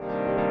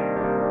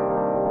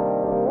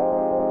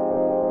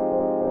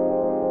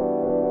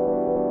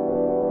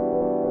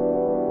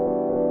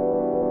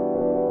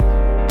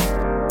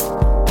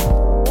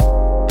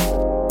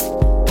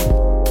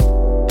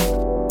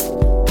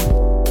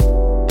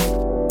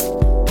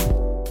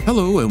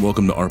Hello and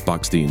welcome to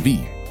Artbox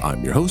D&V.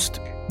 I'm your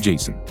host,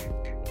 Jason.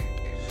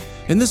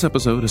 In this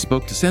episode, I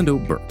spoke to Sandow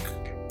Birk.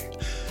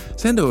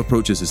 Sandow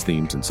approaches his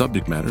themes and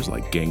subject matters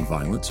like gang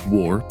violence,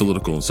 war,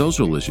 political and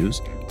social issues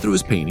through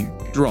his painting,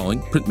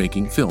 drawing,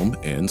 printmaking, film,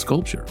 and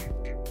sculpture.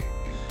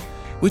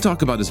 We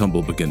talk about his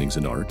humble beginnings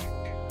in art,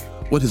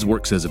 what his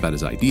work says about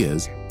his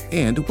ideas,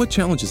 and what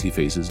challenges he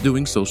faces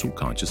doing social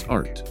conscious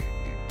art.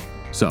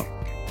 So,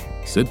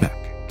 sit back,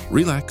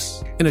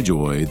 relax, and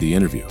enjoy the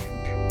interview.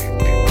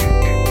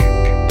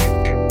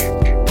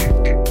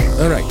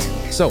 All right.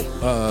 So,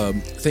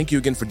 thank you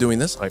again for doing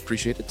this. I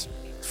appreciate it.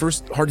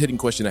 First hard-hitting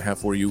question I have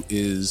for you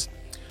is,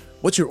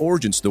 what's your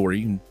origin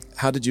story?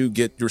 How did you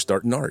get your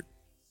start in art?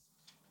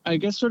 I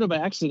guess sort of by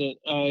accident.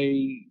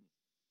 I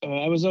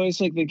was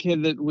always like the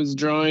kid that was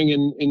drawing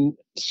in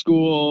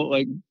school,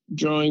 like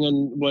drawing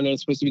on when I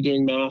was supposed to be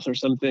doing math or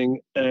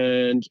something.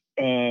 And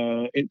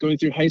going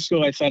through high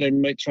school, I thought I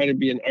might try to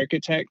be an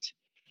architect.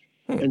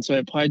 And so I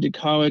applied to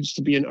college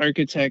to be an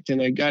architect,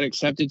 and I got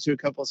accepted to a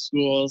couple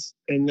schools.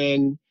 And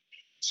then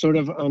sort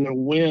of on a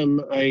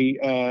whim,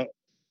 I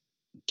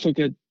took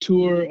a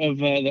tour of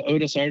the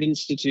Otis Art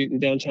Institute in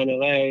downtown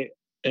LA,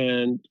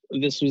 and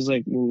this was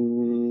like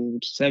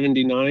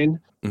 79.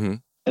 Mm-hmm.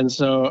 And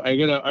so I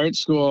go to art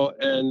school,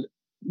 and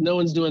no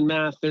one's doing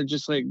math. They're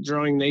just like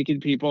drawing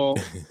naked people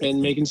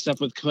and making stuff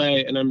with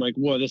clay. And I'm like,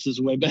 whoa, this is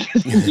way better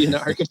than being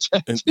an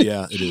architect.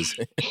 Yeah, it is.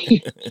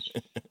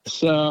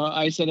 So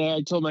I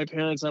told my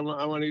parents I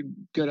want to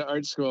go to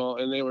art school,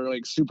 and they were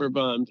like super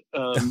bummed.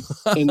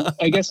 And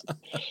I guess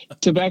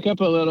to back up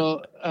a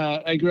little,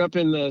 I grew up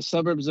in the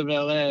suburbs of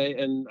LA,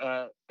 and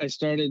I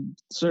started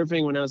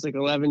surfing when I was like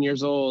 11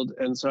 years old.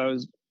 And so I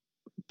was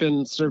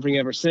been surfing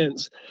ever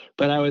since.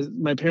 But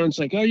my parents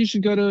were like, oh, you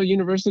should go to a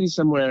university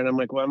somewhere. And I'm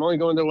like, well, I'm only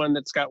going to one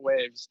that's got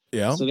waves.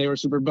 Yeah. So they were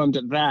super bummed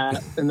at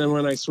that. And then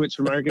when I switched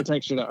from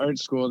architecture to art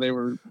school, they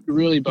were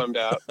really bummed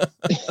out.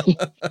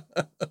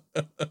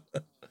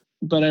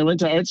 But I went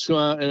to art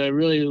school and I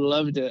really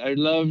loved it.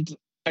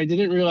 I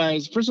didn't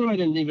realize, first of all, I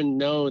didn't even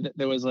know that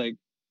there was like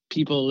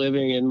people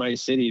living in my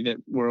city that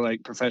were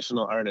like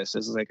professional artists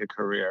as like a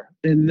career.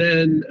 And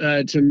then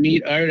to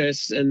meet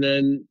artists, and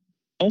then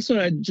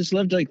also, I just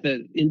loved like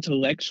the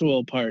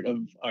intellectual part of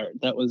art.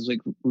 That was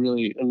like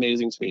really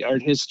amazing to me.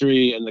 Art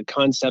history and the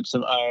concepts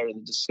of art and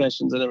the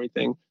discussions and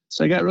everything.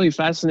 So I got really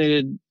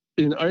fascinated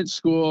in art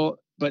school,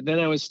 but then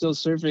I was still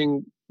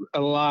surfing a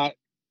lot.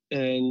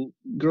 And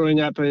growing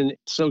up in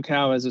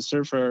SoCal as a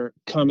surfer,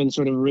 common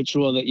sort of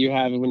ritual that you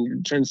have when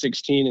you turn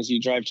 16 is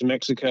you drive to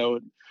Mexico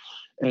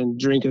and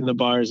drink in the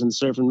bars and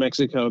surf in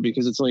Mexico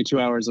because it's only 2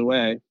 hours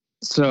away.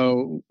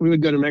 So we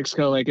would go to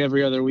Mexico like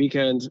every other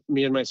weekend,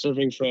 me and my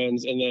surfing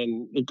friends, and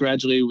then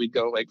gradually we'd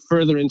go like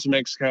further into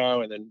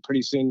Mexico, and then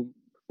pretty soon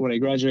when I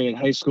graduated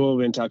high school,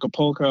 we went to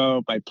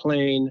Acapulco by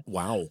plane.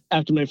 Wow.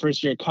 After my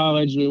first year of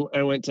college,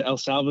 I went to El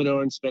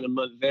Salvador and spent a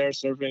month there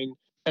surfing.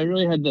 I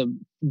really had the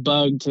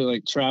bug to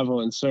like travel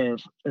and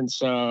surf. And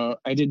so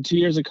I did 2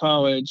 years of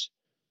college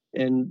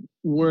and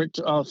worked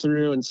all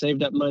through and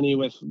saved up money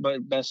with my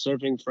best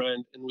surfing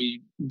friend. And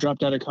we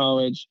dropped out of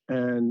college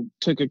and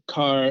took a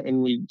car,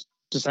 and we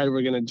decided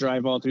we're going to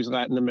drive all through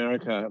Latin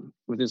America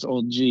with this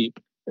old Jeep.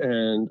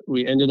 And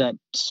we ended up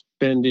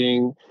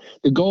the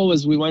goal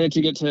was we wanted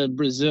to get to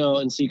Brazil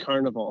and see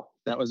Carnival.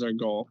 That was our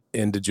goal.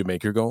 And did you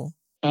make your goal?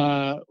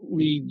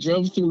 We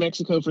drove through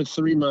Mexico for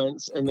 3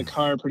 months, and the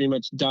car pretty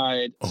much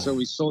died. Oh. So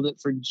we sold it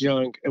for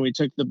junk, and we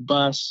took the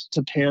bus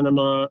to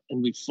Panama,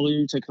 and we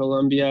flew to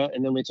Colombia,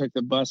 and then we took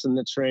the bus and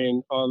the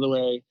train all the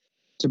way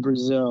to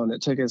Brazil. And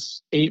it took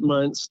us 8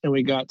 months, and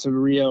we got to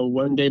Rio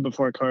one day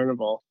before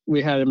Carnival.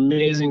 We had an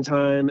amazing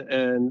time.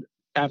 And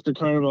after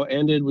Carnival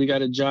ended, we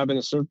got a job in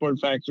a surfboard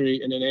factory,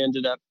 and it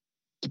ended up,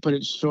 to put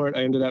it short,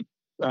 I ended up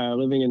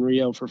living in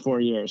Rio for 4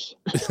 years.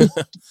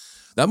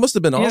 That must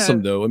have been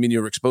awesome, though. I mean, you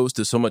were exposed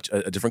to so much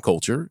a different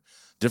culture,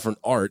 different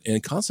art,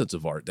 and concepts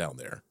of art down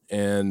there,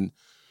 and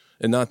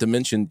not to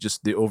mention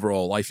just the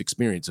overall life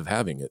experience of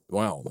having it.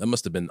 Wow, that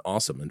must have been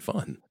awesome and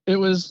fun. It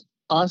was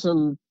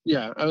awesome.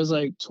 Yeah, I was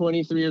like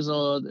 23 years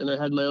old, and I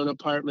had my own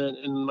apartment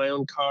and my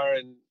own car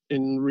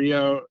in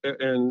Rio,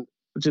 and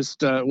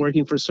just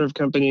working for surf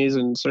companies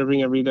and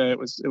surfing every day. It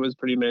was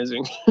pretty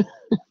amazing.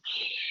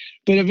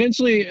 But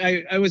eventually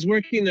I was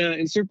working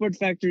in surfboard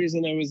factories,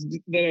 and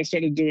then I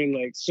started doing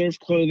like surf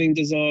clothing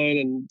design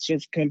and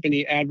surf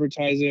company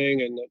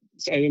advertising. And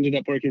I ended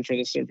up working for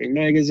the surfing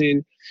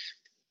magazine,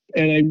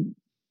 and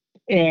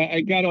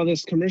I got all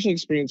this commercial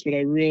experience, but I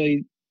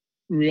really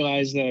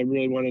realized that I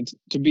really wanted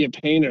to be a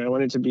painter. I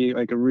wanted to be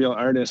like a real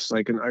artist,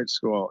 like in art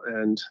school.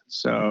 And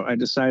so I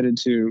decided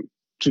to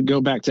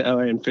go back to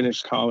LA and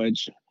finish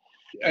college.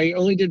 I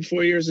only did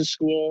 4 years of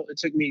school. It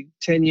took me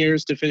 10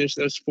 years to finish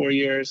those 4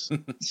 years.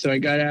 So I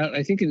got out,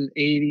 I think in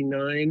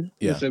 89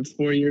 with a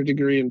 4-year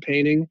degree in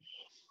painting.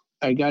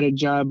 I got a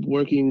job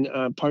working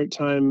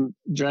part-time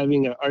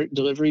driving an art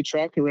delivery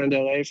truck around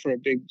LA for a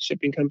big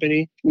shipping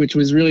company, which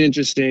was really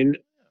interesting.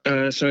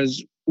 So I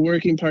was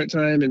working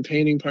part-time and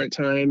painting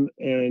part-time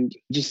and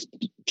just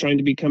trying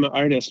to become an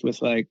artist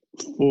with like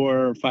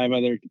 4 or 5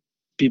 other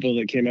people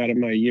that came out of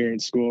my year in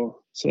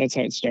school. So that's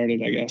how it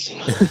started, I guess.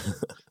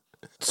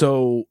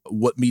 So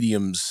what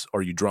mediums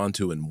are you drawn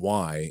to and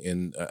why?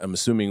 And I'm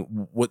assuming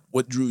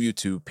what drew you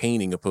to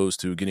painting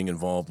opposed to getting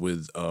involved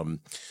with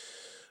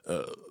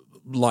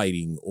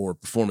lighting or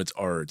performance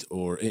art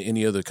or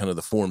any other kind of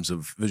the forms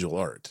of visual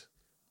art?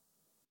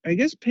 I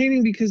guess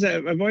painting, because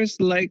I've always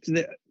liked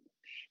that.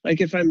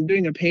 Like if I'm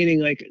doing a painting,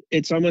 like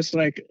it's almost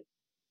like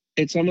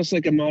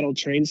a model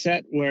train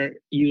set where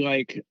you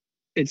like,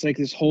 it's like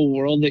this whole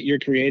world that you're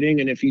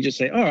creating. And if you just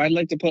say, oh, I'd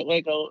like to put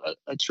like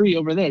a tree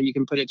over there, you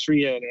can put a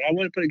tree in, or I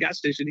want to put a gas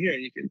station here,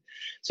 you can.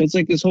 So it's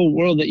like this whole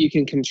world that you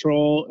can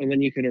control, and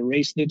then you can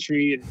erase the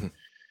tree. And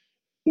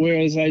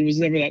whereas I was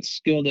never that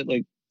skilled at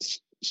like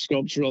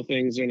sculptural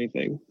things or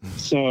anything.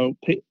 So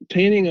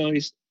painting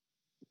always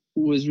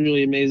was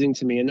really amazing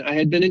to me. And I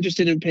had been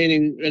interested in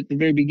painting at the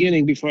very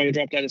beginning before I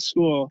dropped out of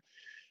school.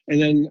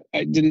 And then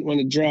I didn't want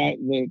to draw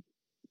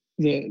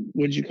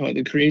what'd you call it,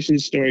 the creation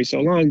story so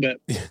long. But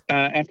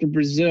after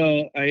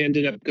Brazil, I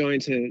ended up going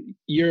to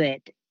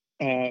Europe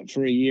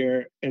for a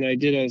year, and I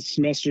did a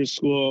semester of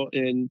school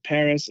in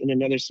Paris and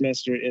another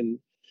semester in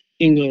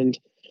England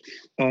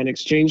on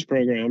exchange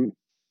program.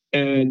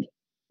 And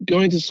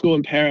going to school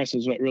in Paris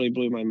is what really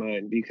blew my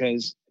mind,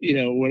 because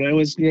when I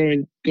was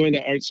going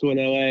to art school in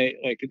LA,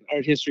 like an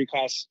art history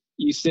class,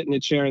 you sit in a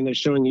chair and they're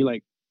showing you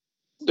like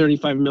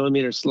 35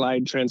 millimeter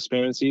slide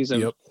transparencies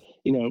of, Yep.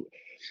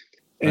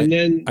 And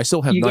then I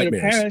still have you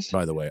nightmares, go to Paris.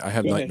 by the way. I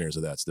have nightmares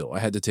of that still. I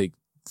had to take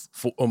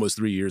almost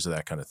 3 years of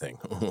that kind of thing.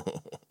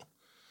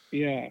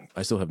 Yeah.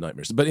 I still have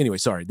nightmares. But anyway,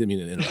 sorry, didn't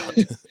mean to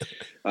interrupt.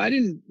 I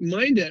didn't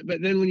mind it.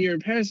 But then when you're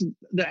in Paris,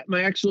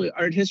 my actual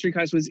art history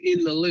class was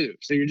in the Louvre.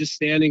 So you're just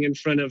standing in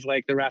front of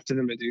like the Raft of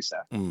the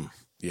Medusa.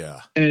 Yeah.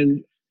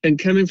 And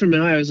coming from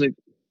LA, I was like,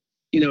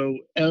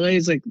 LA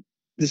is like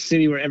the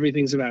city where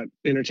everything's about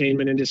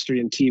entertainment industry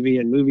and TV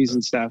and movies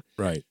and stuff.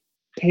 Right.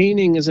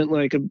 Painting isn't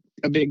like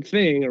a big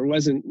thing, or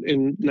wasn't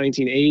in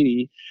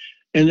 1980.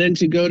 And then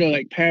to go to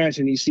like Paris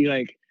and you see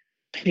like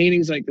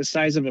paintings like the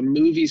size of a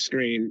movie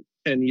screen,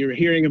 and you're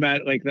hearing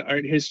about like the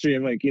art history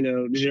of like,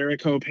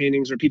 Jericho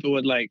paintings where people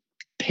would like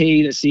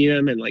pay to see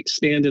them and like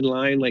stand in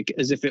line, like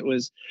as if it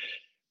was,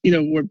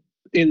 we're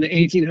in the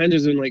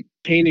 1800s when like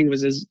painting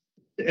was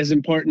as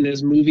important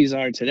as movies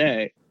are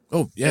today.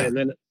 Oh, yeah. And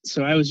then,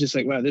 so I was just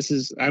like, wow,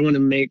 I want to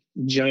make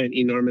giant,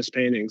 enormous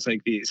paintings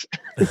like these.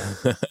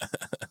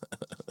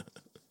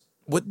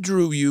 What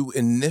drew you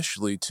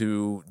initially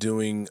to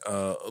doing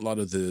a lot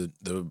of the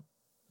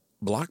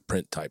block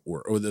print type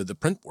work, or the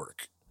print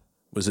work?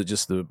 Was it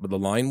just the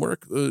line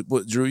work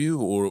what drew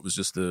you, or it was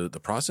just the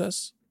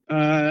process?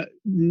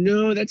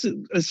 No, that's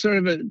a sort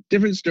of a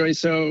different story.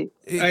 So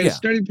I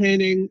started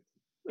painting,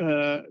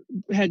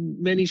 had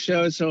many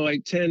shows. So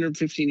like 10 or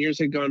 15 years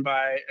had gone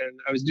by, and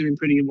I was doing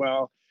pretty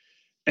well.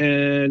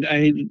 And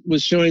I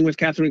was showing with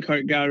Catherine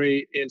Cart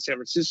Gallery in San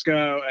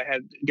Francisco. I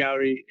had a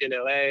gallery in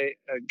LA,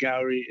 a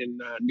gallery in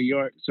New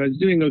York. So I was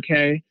doing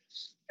okay.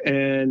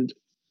 And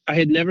I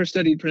had never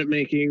studied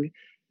printmaking.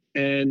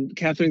 And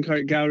Catherine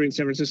Cart Gallery in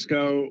San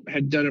Francisco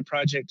had done a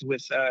project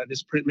with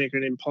this printmaker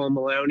named Paul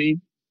Maloney,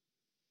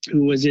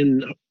 who was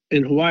in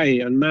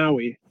Hawaii on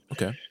Maui.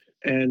 Okay.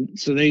 And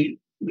so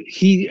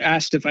he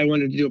asked if I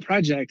wanted to do a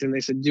project, and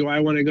they said, do I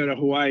want to go to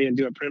Hawaii and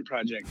do a print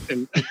project?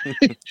 And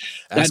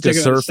that took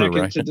about a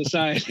second to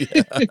decide.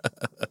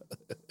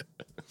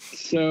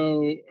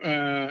 So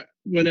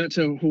went out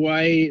to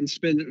Hawaii and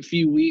spent a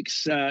few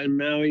weeks in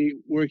Maui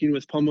working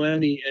with Paul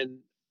Maloney, and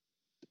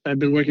I've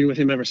been working with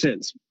him ever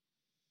since.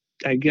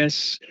 I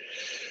guess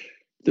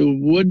the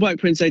woodblock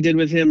prints I did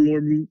with him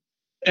were,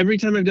 every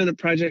time I've done a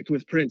project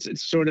with prints,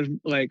 it's sort of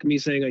like me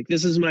saying, like,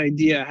 this is my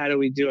idea, how do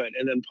we do it?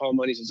 And then Paul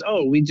Maloney says,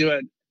 oh, we do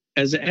it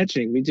as an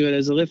etching, we do it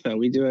as a litho,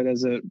 we do it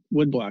as a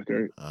woodblock.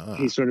 Or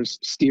he sort of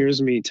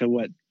steers me to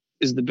what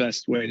is the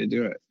best way to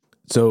do it.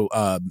 So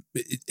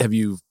have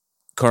you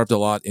carved a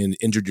lot and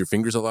injured your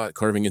fingers a lot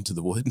carving into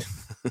the wood?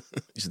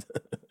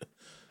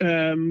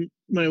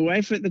 My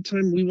wife at the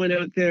time, we went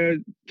out there,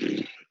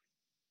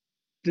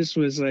 this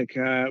was like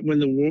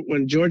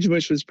when George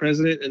Bush was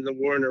president and the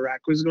war in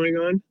Iraq was going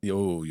on.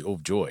 Oh,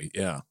 joy.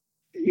 Yeah.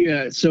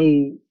 Yeah.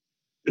 So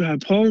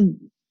Paul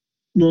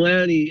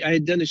Maloney, I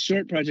had done a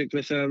short project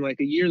with him. Like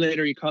a year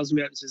later, he calls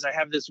me up and says, I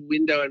have this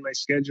window in my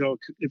schedule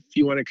if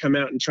you want to come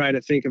out and try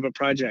to think of a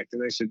project.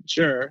 And I said,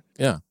 sure.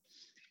 Yeah.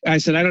 I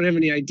said, I don't have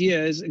any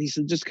ideas. And he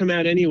said, just come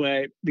out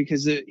anyway,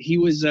 because he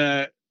was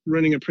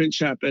running a print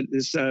shop at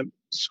this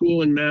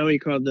school in Maui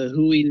called the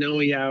Hui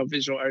Noeau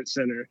Visual Arts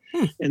Center.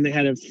 And they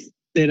had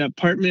an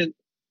apartment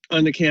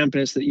on the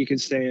campus that you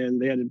could stay in.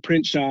 They had a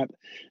print shop.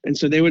 And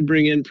so they would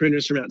bring in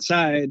printers from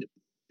outside,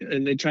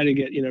 and they try to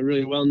get,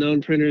 really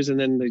well-known printers, and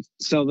then they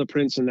sell the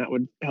prints, and that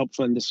would help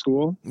fund the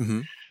school.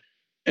 Mm-hmm.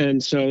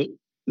 And so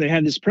they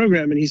had this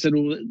program, and he said,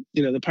 well,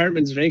 the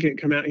apartment's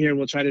vacant, come out here and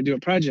we'll try to do a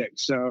project.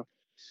 So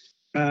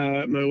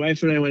my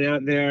wife and I went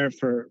out there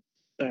for,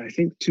 I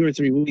think 2 or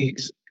 3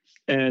 weeks.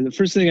 And the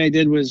first thing I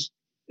did was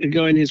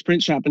go in his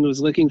print shop and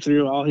was looking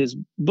through all his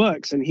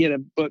books, and he had a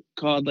book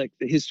called like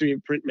The History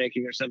of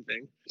Printmaking or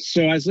something.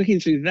 So I was looking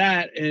through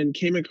that and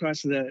came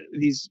across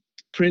these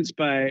prints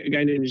by a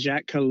guy named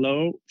Jacques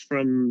Callot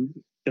from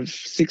the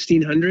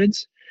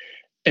 1600s.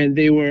 And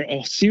they were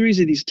a series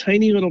of these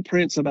tiny little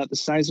prints about the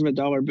size of a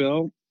dollar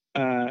bill.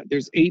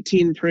 There's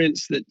 18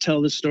 prints that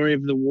tell the story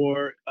of the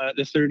war,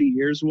 the 30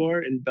 Years'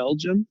 War in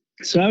Belgium.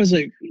 So I was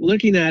like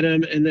looking at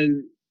them, and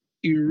then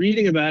you're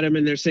reading about them,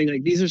 and they're saying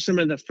like these are some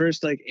of the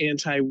first like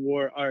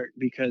anti-war art,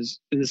 because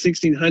in the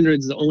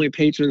 1600s the only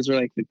patrons were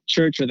like the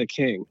church or the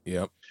king.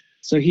 Yep.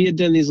 So he had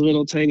done these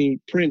little tiny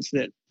prints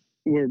that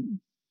were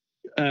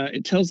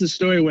it tells the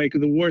story like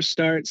the war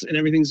starts and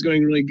everything's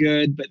going really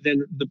good, but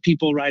then the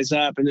people rise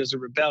up and there's a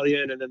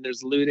rebellion, and then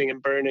there's looting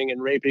and burning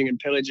and raping and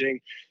pillaging,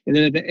 and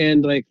then at the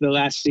end, like the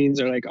last scenes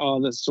are like all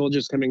the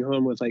soldiers coming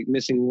home with like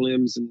missing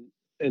limbs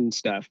and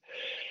stuff.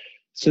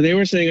 So they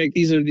were saying like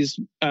these are these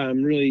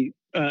really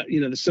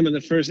some of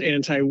the first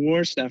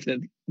anti-war stuff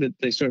that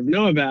they sort of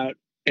know about.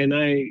 And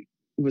I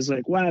was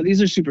like, wow,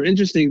 these are super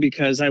interesting,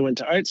 because I went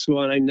to art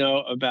school and I know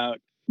about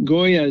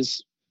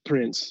Goya's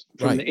prints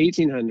from the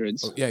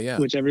 1800s,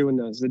 which everyone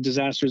knows, the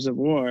disasters of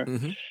war.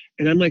 Mm-hmm.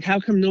 And I'm like, how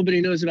come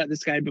nobody knows about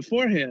this guy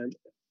beforehand?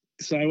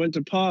 So I went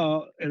to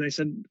Paul and I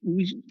said,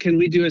 can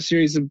we do a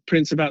series of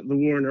prints about the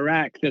war in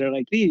Iraq that are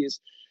like these?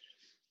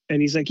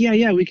 And he's like,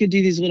 yeah, we could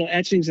do these little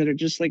etchings that are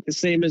just like the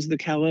same as the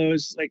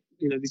Callots, like,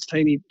 these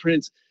tiny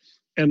prints.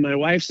 And my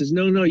wife says,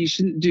 no, you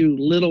shouldn't do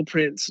little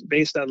prints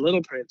based on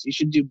little prints. You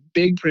should do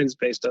big prints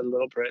based on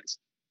little prints.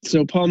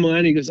 So Paul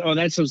Milani goes, oh,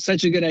 that's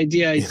such a good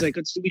idea. He's like,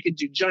 we could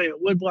do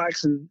giant wood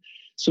blocks. And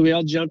so we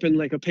all jump in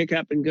like a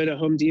pickup and go to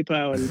Home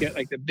Depot and get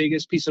like the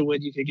biggest piece of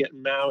wood you could get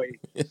in Maui.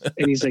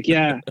 And he's like,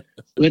 yeah,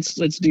 let's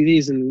do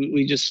these. And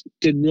we just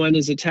did one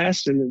as a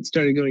test, and it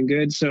started going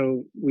good.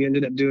 So we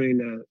ended up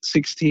doing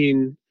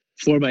 16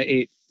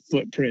 4x8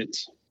 foot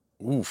prints.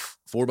 Oof,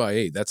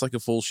 4x8. That's like a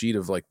full sheet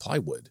of like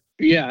plywood.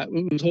 Yeah,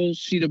 it was a whole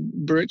sheet of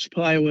birch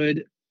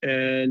plywood,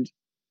 and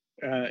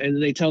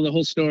they tell the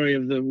whole story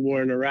of the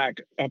war in Iraq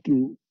up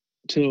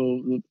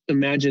until the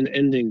imagined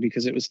ending,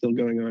 because it was still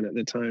going on at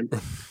the time.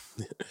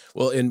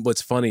 Well, and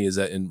what's funny is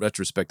that in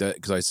retrospect,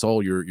 because I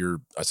saw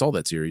I saw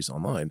that series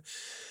online,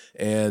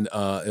 and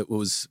it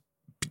was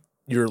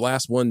your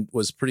last one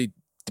was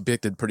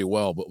depicted pretty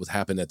well what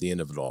happened at the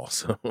end of it all.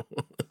 So.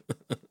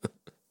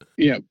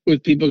 Yeah,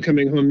 with people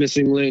coming home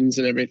missing limbs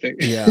and everything.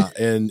 Yeah,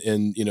 and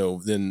then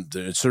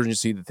the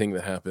insurgency, the thing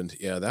that happened.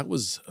 Yeah, that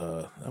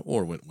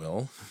war went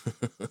well.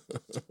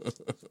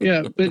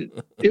 Yeah, but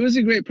it was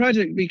a great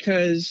project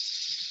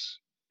because,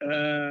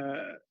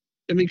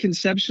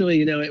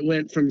 conceptually, it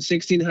went from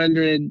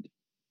 1600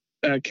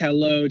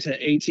 Callot to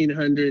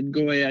 1800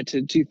 Goya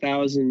to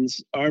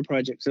 2000s our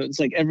project. So it's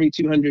like every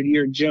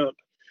 200-year jump.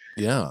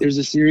 Yeah, there's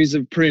a series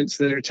of prints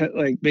that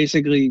are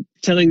basically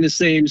telling the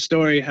same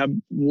story, how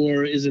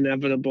war is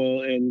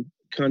inevitable and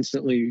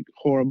constantly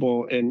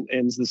horrible and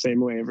ends the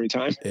same way every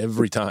time.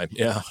 Every time.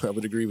 Yeah, I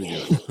would agree with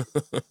you.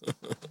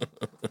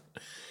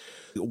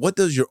 What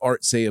does your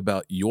art say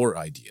about your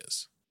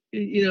ideas?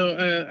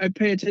 I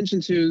pay attention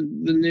to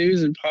the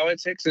news and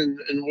politics and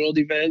world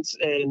events.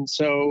 And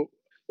so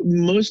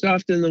most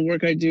often the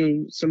work I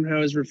do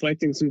somehow is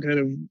reflecting some kind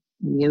of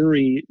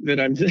worry that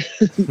I'm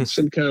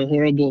some kind of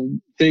horrible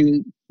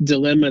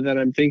dilemma that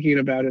I'm thinking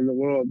about in the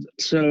world.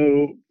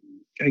 So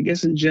I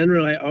guess in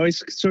general, I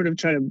always sort of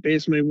try to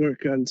base my work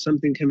on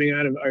something coming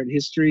out of art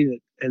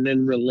history and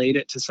then relate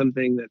it to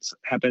something that's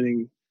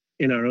happening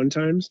in our own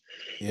times.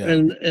 Yeah.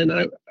 And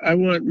I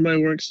want my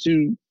works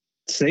to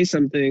say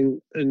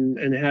something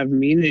and have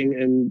meaning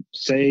and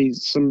say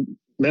some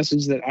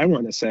message that I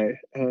want to say.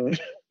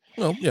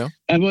 Well, yeah.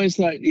 I've always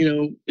thought,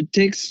 it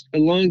takes a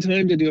long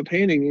time to do a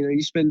painting.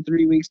 You spend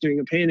 3 weeks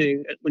doing a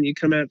painting. When you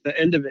come out the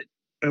end of it,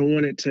 I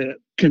want it to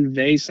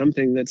convey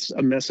something that's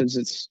a message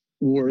that's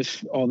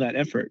worth all that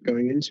effort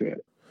going into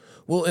it.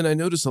 Well, and I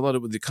noticed a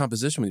lot with the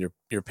composition with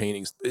your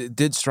paintings. It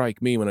did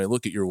strike me when I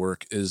look at your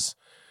work is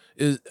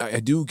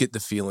I do get the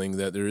feeling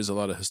that there is a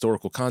lot of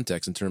historical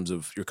context in terms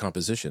of your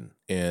composition,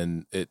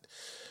 and it.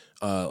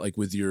 Like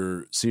with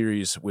your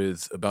series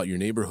about your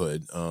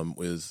neighborhood,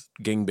 with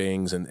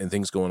gangbangs and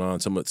things going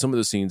on, some of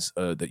the scenes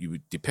that you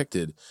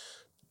depicted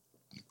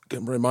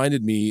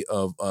reminded me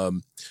of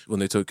when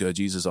they took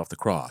Jesus off the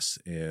cross,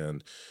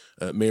 and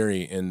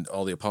Mary and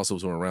all the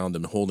apostles were around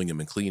him, holding him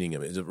and cleaning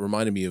him. It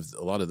reminded me of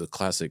a lot of the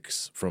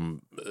classics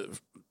from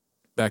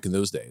back in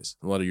those days.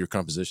 A lot of your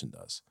composition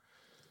does.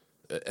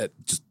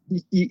 Just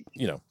letting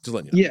you know.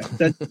 Yeah,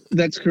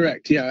 that's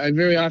correct. Yeah, I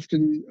very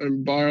often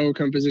borrow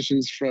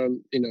compositions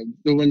from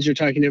the ones you're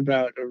talking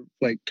about,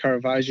 like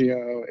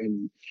Caravaggio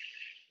and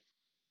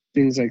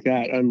things like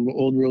that,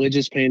 old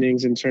religious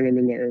paintings, and turn them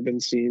into urban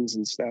scenes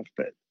and stuff.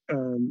 But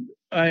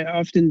I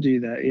often do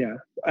that. Yeah,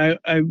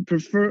 I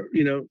prefer.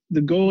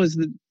 The goal is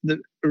that the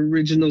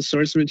original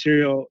source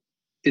material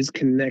is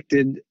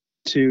connected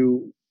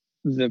to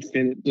the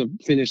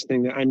finished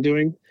thing that I'm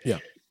doing. Yeah.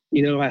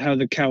 How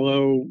the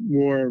Callot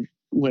War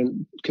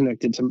went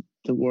connected to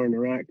the war in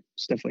Iraq,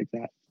 stuff like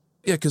that.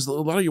 Yeah, because a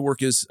lot of your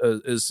work is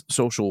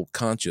social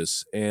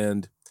conscious,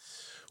 and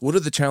what are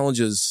the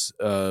challenges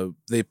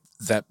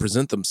that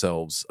present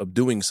themselves of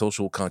doing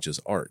social conscious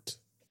art?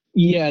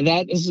 Yeah,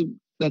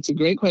 that's a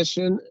great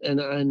question,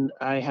 and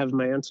I have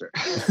my answer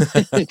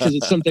because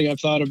it's something I've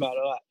thought about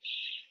a lot.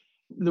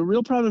 The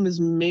real problem is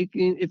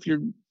if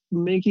you're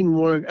making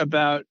work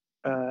about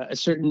a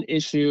certain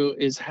issue,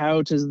 is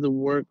how does the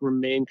work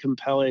remain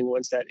compelling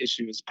once that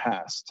issue is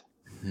passed?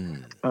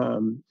 Hmm.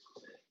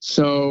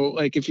 So,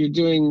 like, if you're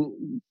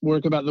doing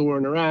work about the war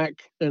in Iraq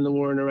and the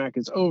war in Iraq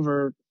is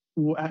over,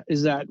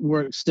 is that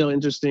work still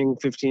interesting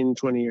 15,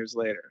 20 years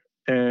later?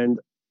 And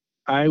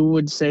I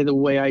would say the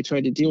way I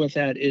try to deal with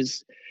that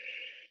is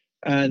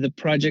the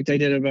project I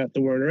did about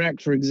the war in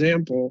Iraq, for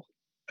example.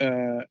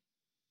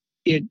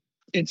 It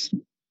it's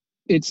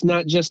it's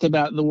not just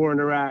about the war in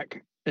Iraq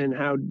and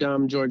how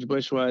dumb George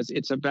Bush was.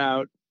 It's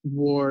about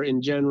war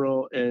in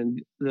general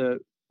and the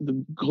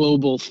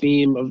global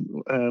theme of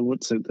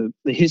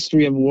the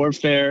history of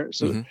warfare.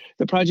 So Mm-hmm.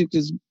 the project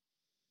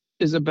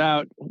is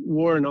about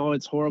war and all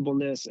its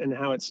horribleness and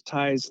how it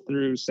ties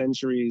through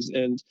centuries.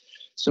 And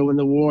so when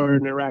the war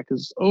in Iraq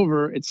is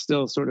over, it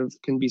still sort of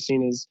can be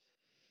seen as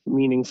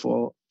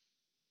meaningful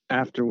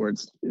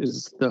afterwards,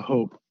 is the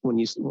hope when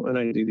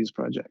I do these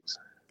projects.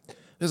 I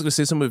was going to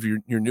say some of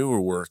your newer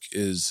work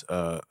is,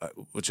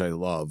 which I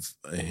love,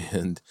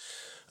 and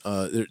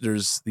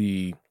there's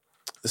the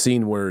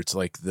scene where it's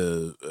like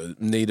the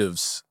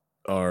natives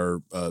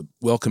are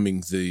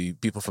welcoming the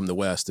people from the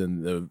West,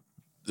 and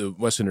the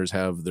Westerners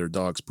have their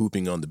dogs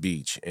pooping on the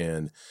beach,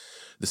 and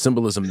the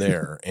symbolism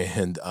there,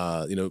 and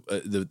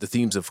the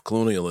themes of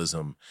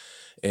colonialism,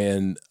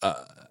 and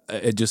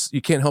it just,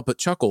 you can't help but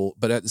chuckle,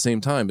 but at the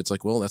same time, it's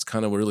like, well, that's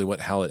kind of really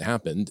how it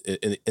happened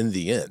in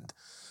the end.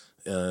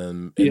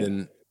 And Yeah.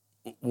 then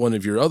one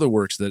of your other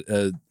works one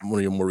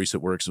of your more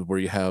recent works is where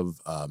you have,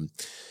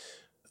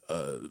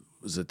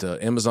 was it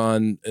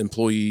Amazon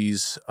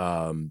employees,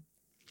 and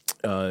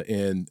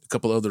a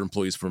couple other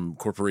employees from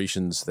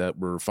corporations that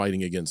were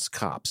fighting against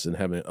cops and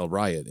having a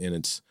riot. And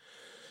it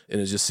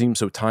just seems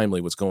so timely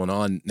what's going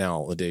on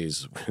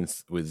nowadays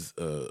with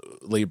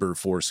labor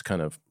force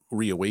kind of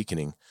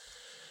reawakening.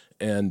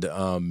 And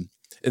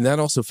that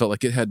also felt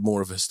like it had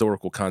more of a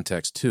historical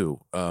context too.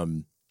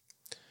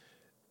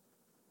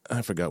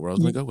 I forgot where I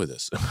was going to go with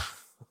this.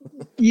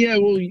 Yeah,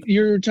 well,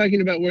 you're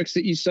talking about works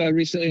that you saw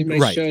recently in my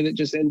Right. show that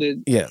just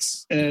ended.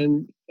 Yes.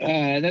 And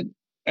that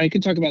I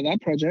could talk about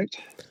that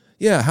project.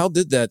 Yeah. How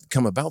did that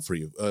come about for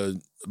you,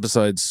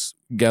 besides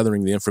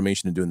gathering the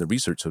information and doing the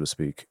research, so to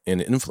speak,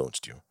 and it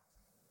influenced you?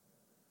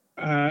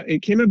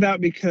 It came about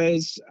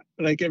because,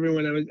 like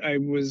everyone, I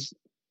was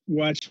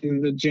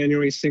watching the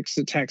January 6th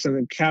attacks on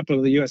the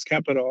Capitol, the U.S.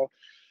 Capitol,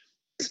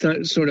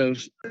 sort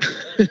of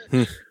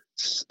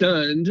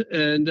stunned.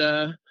 And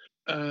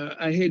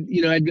I had,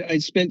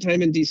 I'd spent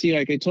time in D.C.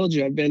 Like I told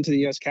you, I've been to the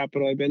U.S.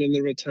 Capitol, I've been in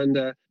the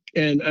Rotunda,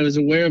 and I was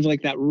aware of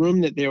like that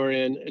room that they were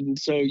in. And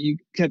so you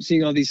kept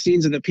seeing all these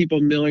scenes of the people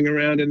milling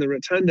around in the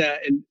Rotunda.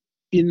 And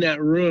in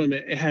that room,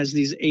 it has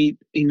these 8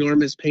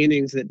 enormous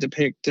paintings that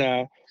depict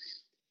the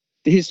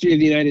history of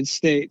the United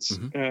States.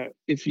 Mm-hmm.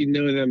 If you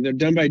know them, they're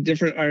done by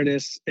different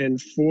artists, and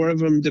 4 of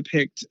them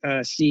depict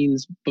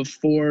scenes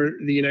before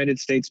the United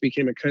States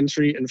became a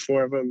country, and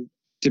 4 of them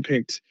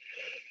depict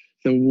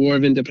the War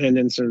of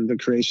Independence or the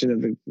creation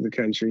of the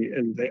country.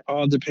 And they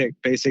all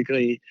depict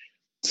basically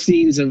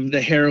scenes of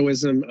the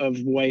heroism of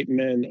white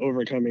men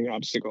overcoming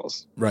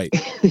obstacles. Right.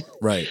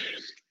 Right.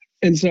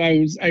 And so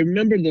I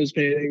remembered those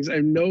paintings. I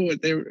know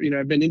what they were,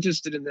 I've been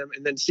interested in them.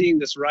 And then seeing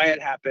this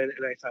riot happen,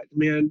 and I thought,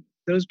 man,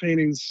 those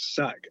paintings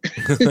suck.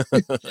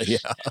 Yeah.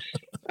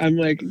 I'm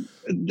like,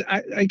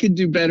 I could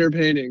do better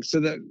paintings.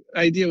 So the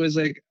idea was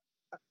like,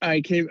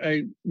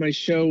 my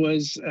show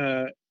was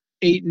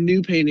 8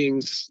 new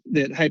paintings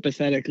that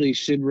hypothetically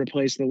should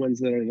replace the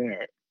ones that are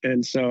there.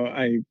 And so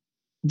I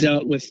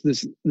dealt with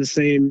the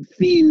same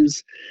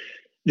themes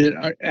that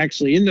are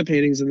actually in the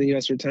paintings in the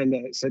U.S.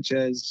 Rotunda, such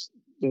as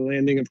the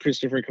landing of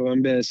Christopher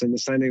Columbus and the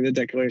signing of the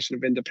Declaration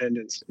of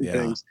Independence and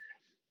things.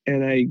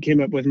 And I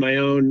came up with my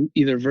own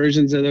either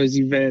versions of those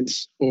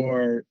events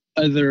or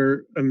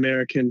other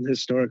American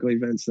historical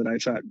events that I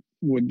thought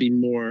would be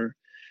more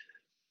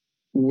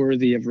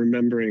worthy of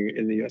remembering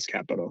in the U.S.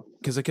 Capitol.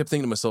 Because I kept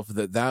thinking to myself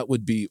that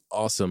would be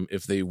awesome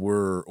if they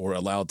were or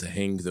allowed to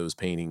hang those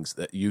paintings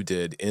that you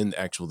did in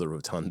the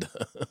Rotunda.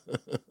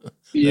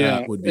 Yeah,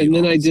 that would be and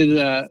then awesome.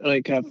 I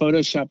did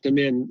photoshopped them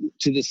in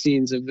to the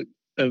scenes of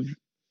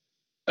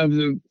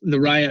the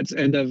riots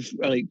and of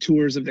like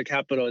tours of the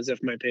Capitol, as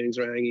if my paintings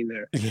were hanging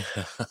there. Yeah,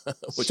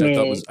 which I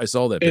thought I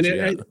saw that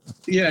picture.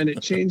 And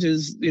it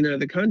changes,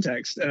 the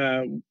context.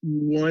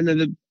 One of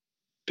the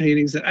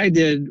paintings that I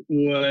did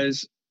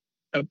was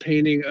a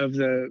painting of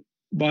the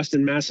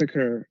Boston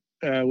Massacre,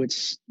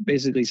 which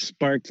basically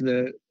sparked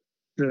the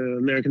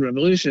American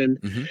Revolution.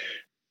 Mm-hmm.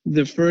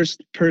 The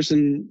first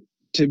person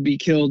to be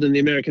killed in the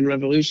American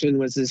Revolution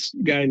was this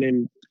guy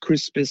named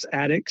Crispus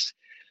Attucks,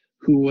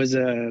 who was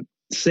a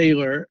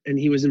sailor, and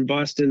he was in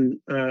Boston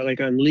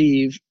on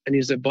leave, and he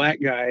was a black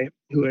guy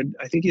who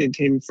I think he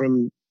came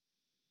from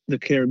the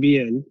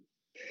Caribbean.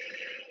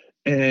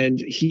 And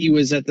he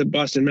was at the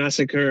Boston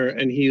Massacre,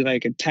 and he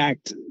like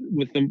attacked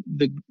with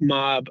the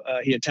mob.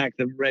 He attacked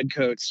the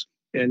redcoats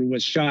and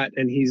was shot,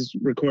 and he's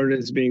recorded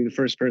as being the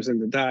first person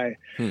to die.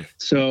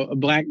 So a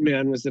black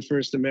man was the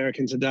first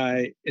American to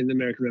die in the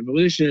American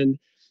Revolution.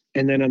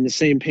 And then on the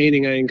same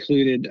painting, I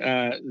included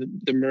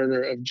the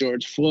murder of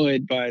George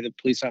Floyd by the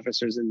police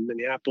officers in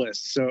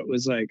Minneapolis. So it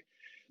was like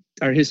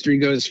our history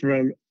goes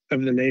from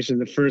of the nation,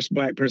 the first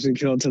black person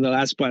killed to the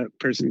last black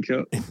person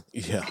killed.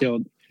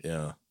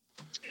 Yeah.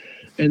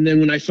 And then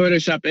when I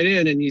Photoshop it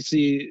in, and you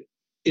see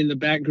in the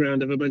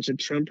background of a bunch of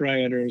Trump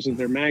rioters with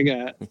their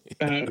MAGA,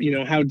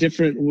 how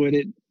different would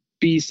it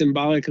be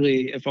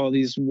symbolically if all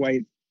these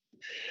white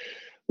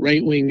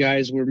right-wing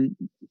guys were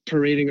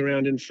parading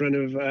around in front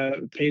of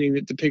a painting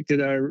that depicted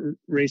our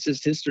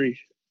racist history?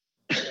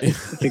 I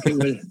think it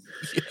would.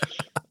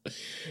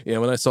 Yeah,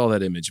 when I saw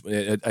that image,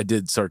 I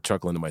did start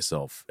chuckling to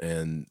myself,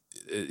 and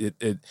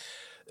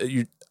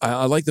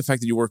I like the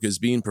fact that your work is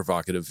being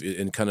provocative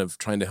and kind of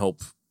trying to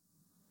help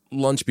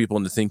launch people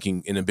into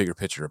thinking in a bigger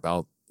picture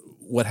about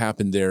what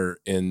happened there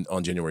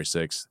on January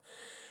 6th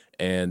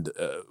and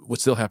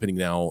what's still happening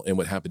now and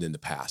what happened in the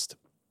past.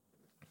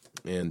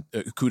 And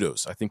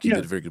kudos. I think you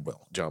did a very good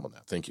job on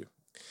that. Thank you.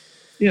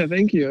 Yeah,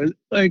 thank you. And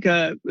like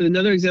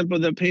another example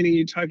of the painting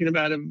you're talking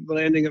about of the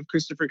landing of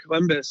Christopher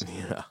Columbus.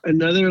 Yeah.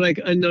 Another like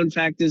unknown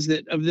fact is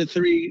that of the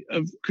three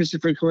of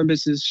Christopher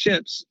Columbus's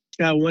ships,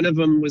 one of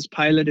them was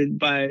piloted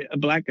by a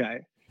black guy.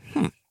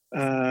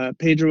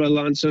 Pedro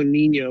Alonso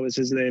Nino was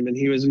his name, and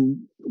he was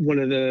in one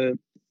of the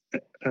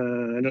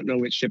I don't know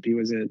which ship he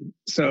was in.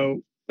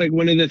 So like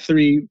one of the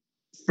three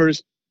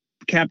first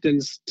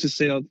captains to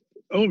sail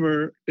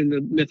over in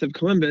the myth of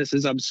Columbus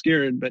is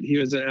obscured, but he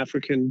was an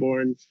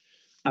African-born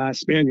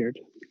Spaniard.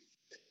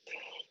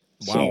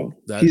 Wow,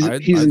 so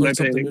he's in my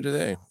painting new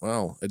today.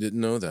 Wow, I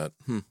didn't know that.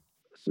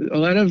 A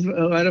lot of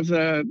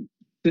the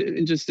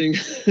interesting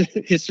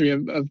history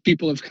of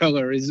people of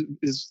color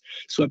is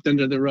swept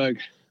under the rug.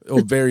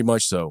 Oh, very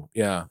much so.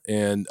 Yeah.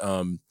 And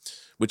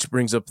which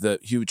brings up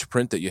that huge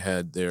print that you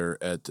had there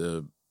at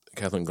the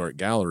Kathleen Gart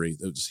Gallery.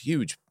 It was a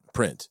huge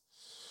print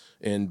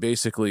and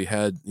basically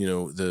had,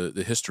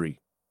 the history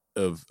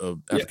of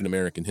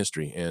African-American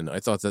history. And I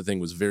thought that thing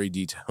was very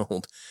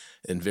detailed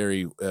and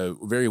very,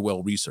 very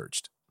well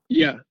researched.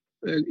 Yeah.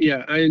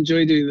 I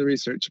enjoy doing the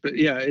research, but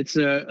it's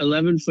a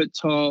 11-foot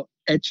tall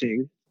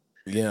etching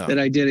that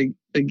I did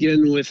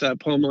again with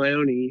Paul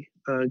Maloney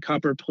on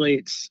copper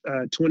plates,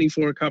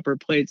 24 copper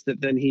plates that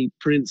then he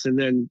prints and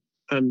then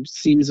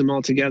seams them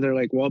all together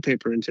like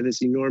wallpaper into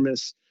this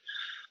enormous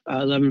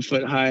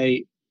 11-foot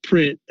high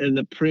print. And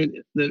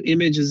the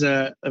image is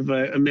of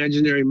an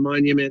imaginary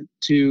monument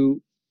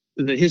to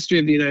the history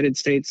of the United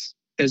States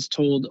as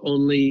told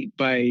only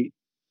by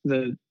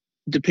the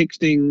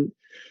depicting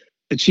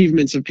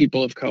achievements of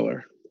people of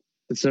color.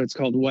 And so it's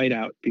called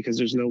Whiteout because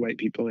there's no white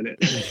people in it.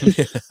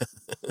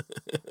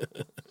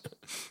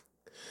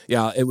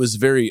 Yeah, it was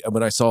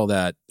when I saw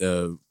that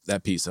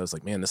piece, I was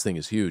like, man, this thing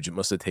is huge. It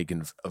must have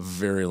taken a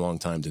very long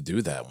time to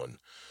do that one.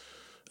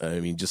 I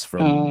mean, just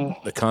from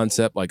the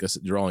concept, like us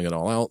drawing it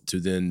all out to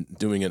then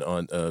doing it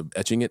on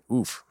etching it.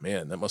 Oof,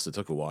 man, that must have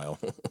took a while.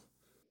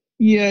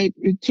 Yeah,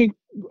 it took,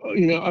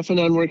 off and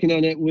on working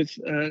on it with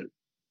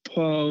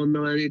Paul and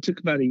Melanie. It took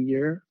about a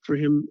year for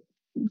him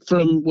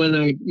from when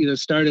I,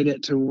 started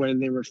it to when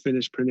they were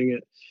finished printing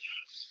it.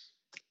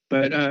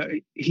 But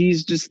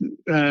he's just,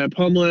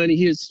 Paul Maloney,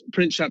 his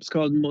print shop's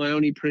called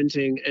Maloney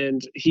Printing,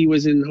 and he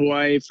was in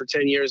Hawaii for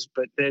 10 years,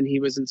 but then he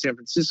was in San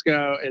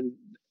Francisco, and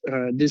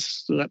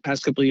this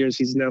past couple of years,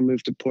 he's now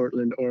moved to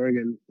Portland,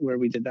 Oregon, where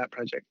we did that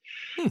project.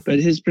 But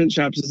his print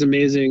shops is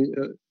amazing.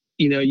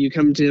 You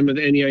come to him with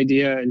any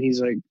idea, and he's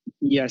like,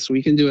 yes,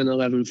 we can do an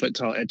 11-foot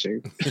tall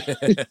etching.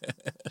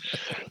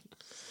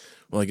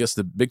 Well, I guess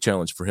the big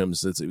challenge for him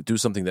is to do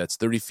something that's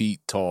 30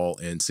 feet tall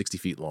and 60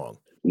 feet long.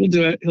 We'll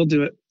do it. He'll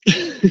do it.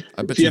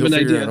 I bet he'll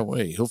figure out a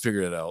way. He'll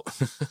figure it out.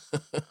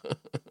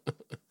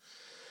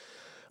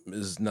 It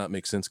does not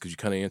make sense because you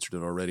kind of answered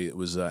it already. It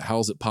was, how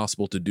is it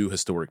possible to do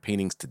historic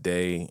paintings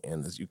today?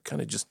 And as you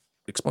kind of just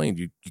explained,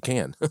 you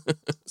can.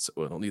 So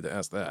I don't need to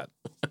ask that.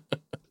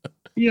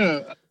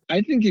 Yeah,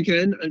 I think you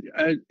can.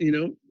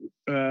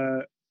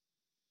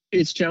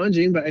 It's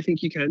challenging, but I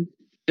think you can.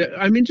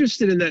 I'm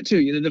interested in that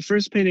too. The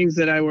first paintings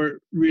that I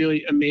were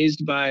really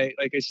amazed by,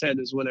 like I said,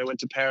 is when I went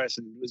to Paris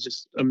and was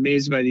just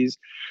amazed by these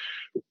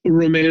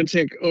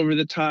romantic, over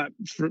the top,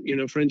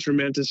 French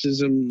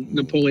Romanticism,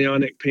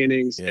 Napoleonic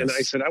paintings. Yes. And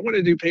I said, I want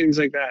to do paintings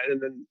like that.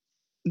 And then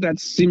that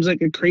seems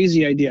like a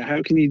crazy idea.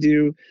 How can you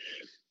do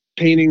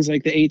paintings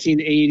like the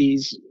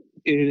 1880s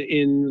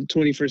in the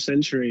 21st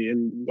century?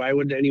 And why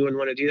would anyone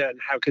want to do that? And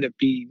how could it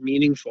be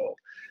meaningful?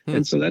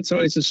 And so that's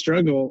always a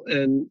struggle.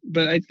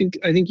 But I think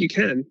you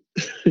can.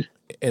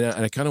 And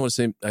I kind of want to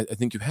say, I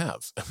think you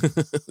have.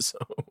 So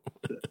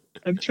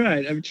I've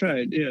tried.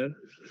 Yeah.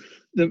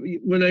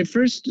 When I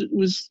first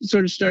was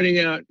sort of starting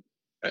out,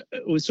 I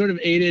was sort of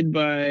aided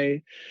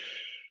by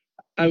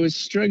I was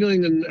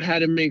struggling on how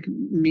to make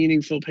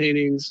meaningful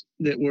paintings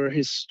that were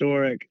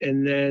historic.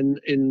 And then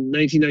in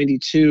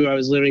 1992, I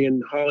was living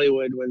in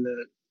Hollywood when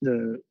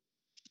the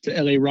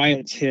LA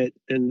riots hit,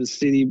 and the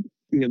city,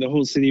 the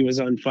whole city was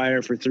on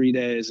fire for 3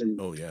 days. And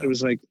Oh yeah. it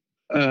was like,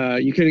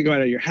 you couldn't go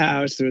out of your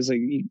house. There was like,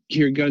 you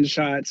hear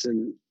gunshots.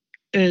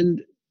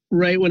 And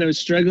right when I was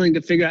struggling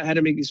to figure out how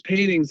to make these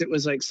paintings, it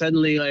was like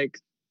suddenly like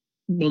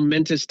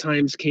momentous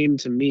times came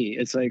to me.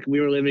 It's like we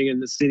were living in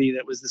the city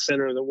that was the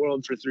center of the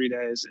world for 3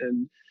 days,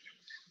 and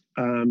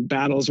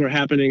battles were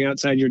happening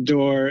outside your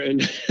door,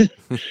 and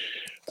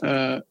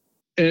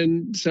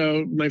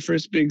so my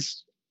first big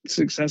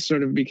success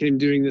sort of became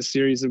doing this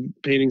series of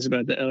paintings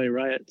about the LA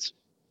riots.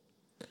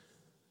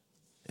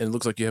 And it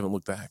looks like you haven't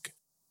looked back.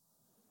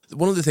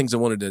 One of the things I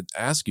wanted to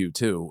ask you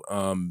too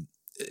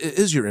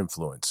is your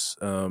influence.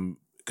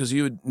 Because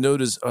you would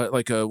notice,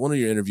 one of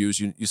your interviews,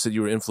 you said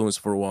you were influenced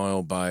for a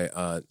while by,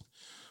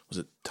 was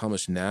it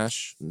Thomas Nat?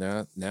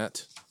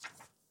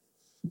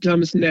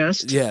 Thomas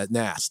Nast? Yeah,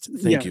 Nast.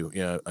 Thank you.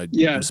 Yeah, I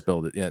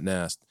misspelled it. Yeah,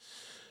 Nast.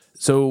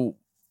 So,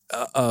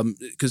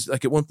 because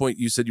like at one point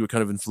you said you were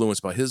kind of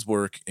influenced by his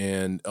work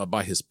and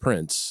by his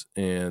prints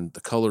and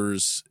the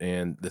colors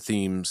and the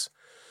themes.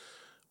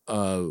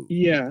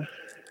 Yeah.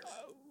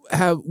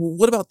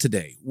 What about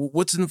today?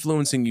 What's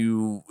influencing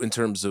you in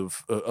terms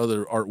of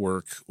other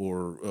artwork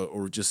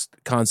or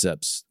just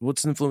concepts?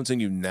 What's influencing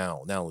you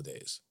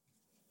nowadays?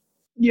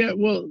 Yeah,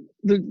 well,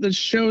 the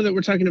show that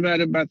we're talking about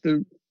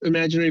the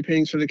imaginary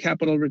paintings for the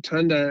Capitol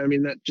Rotunda, I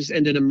mean, that just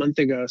ended a month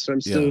ago, so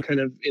I'm still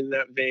kind of in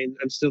that vein.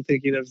 I'm still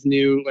thinking of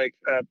new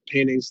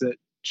paintings that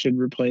should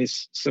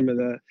replace some of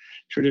the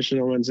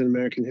traditional ones in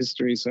American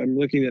history. So I'm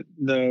looking at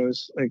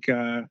those, like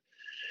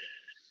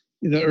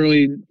the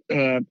early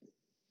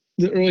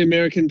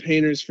American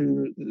painters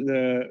from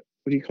the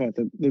what do you call it,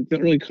 the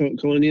early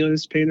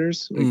colonialist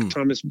painters like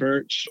Thomas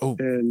Birch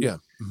and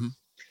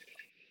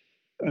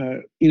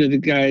the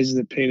guys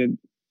that painted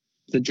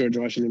the George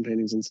Washington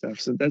paintings and stuff.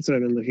 So that's what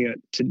I've been looking at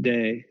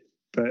today.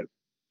 But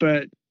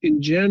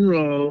in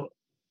general,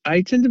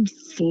 I tend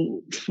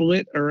to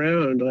flit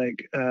around.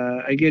 Like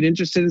I get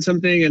interested in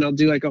something and I'll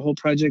do like a whole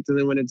project, and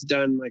then when it's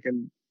done, like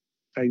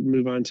I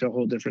move on to a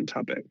whole different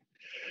topic.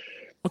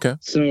 Okay.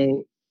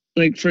 So,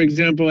 like for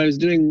example, I was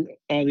doing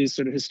all these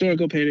sort of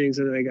historical paintings,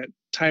 and then I got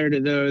tired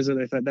of those, and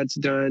I thought that's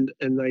done,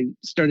 and I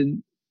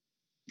started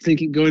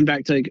going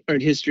back to like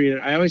art history.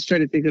 And I always try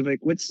to think of like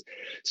what's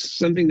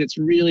something that's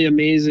really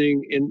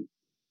amazing in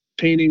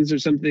paintings or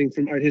something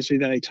from art history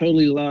that I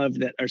totally love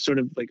that are sort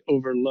of like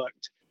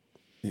overlooked.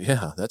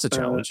 Yeah, that's a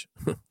challenge.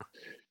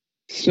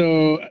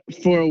 So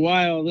for a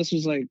while, this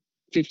was like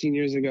 15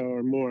 years ago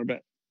or more,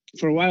 but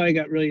for a while I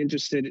got really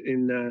interested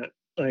in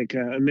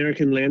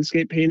American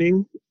landscape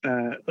painting,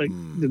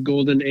 the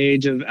golden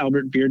age of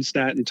Albert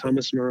Bierstadt and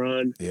Thomas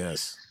Moran.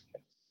 Yes.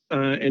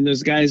 And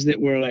those guys that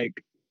were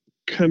like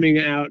coming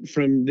out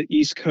from the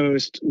East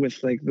Coast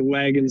with like the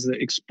wagons, the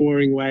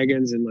exploring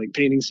wagons, and like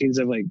painting scenes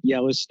of like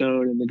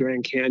Yellowstone and the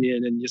Grand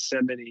Canyon and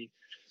Yosemite,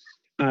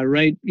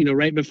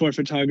 right before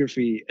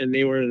photography. And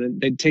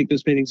they'd take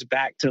those paintings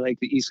back to like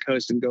the East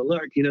Coast and go,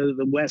 look,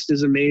 the West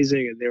is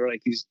amazing. And they were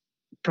like these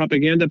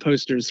propaganda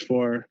posters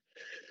for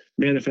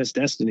Manifest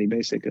Destiny,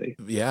 basically.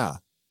 Yeah.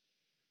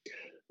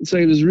 So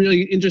I was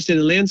really interested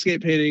in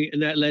landscape painting,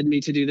 and that led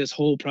me to do this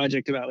whole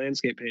project about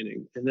landscape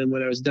painting. And then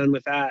when I was done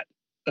with that,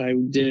 I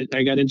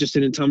got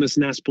interested in Thomas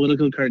Nast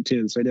political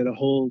cartoons. So I did a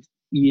whole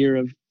year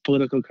of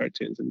political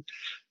cartoons. And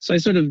so I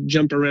sort of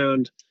jump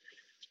around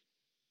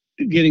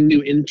getting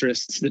new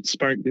interests that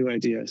spark new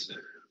ideas.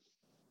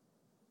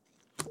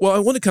 Well, I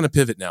want to kind of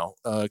pivot now.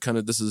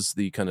 This is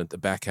the kind of the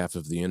back half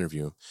of the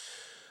interview.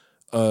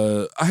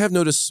 I have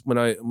noticed when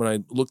I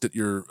looked at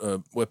your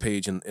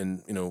webpage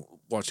and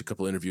watched a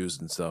couple of interviews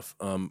and stuff,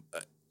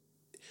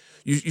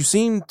 you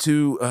seem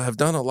to have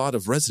done a lot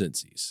of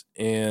residencies,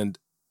 and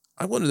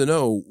I wanted to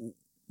know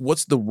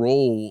what's the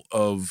role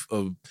of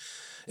and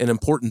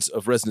importance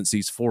of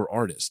residencies for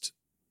artists.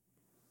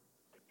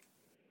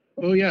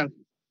 Oh yeah,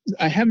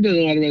 I have done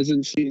a lot of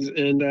residencies,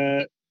 and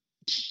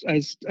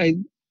I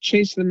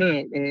chase them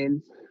out.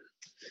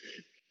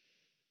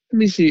 Let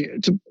me see.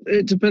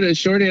 To put a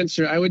short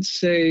answer, I would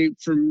say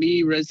for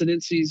me,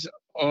 residencies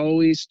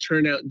always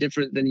turn out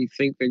different than you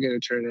think they're going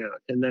to turn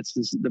out, and that's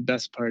the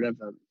best part of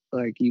them.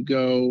 Like you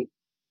go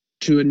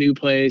to a new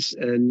place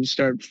and you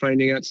start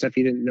finding out stuff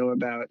you didn't know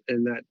about,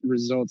 and that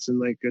results in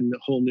like a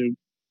whole new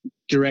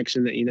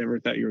direction that you never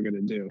thought you were going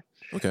to do.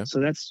 Okay. So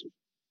that's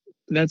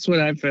what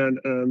I've found.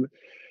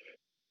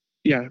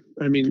 Yeah,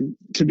 I mean,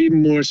 to be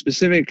more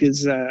specific,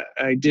 is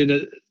I did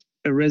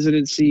a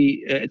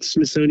residency at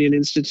Smithsonian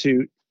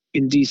Institute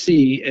in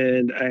DC,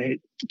 and I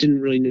didn't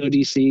really know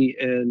DC,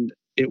 and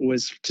it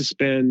was to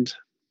spend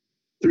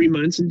 3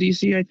 months in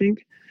DC, I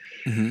think.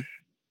 Mm-hmm.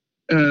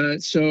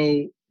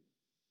 So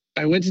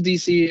I went to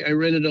DC. I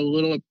rented a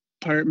little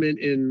apartment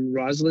in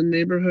Roslyn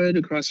neighborhood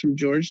across from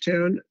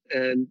Georgetown,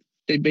 and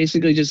they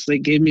basically just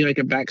like gave me like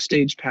a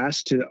backstage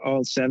pass to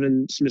all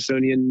 7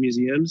 Smithsonian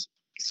museums.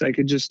 So I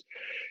could just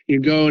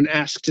go and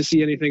ask to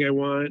see anything I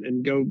want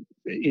and go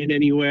in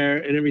anywhere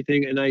and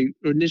everything. And I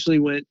initially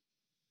went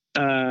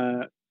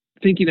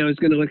thinking I was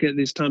going to look at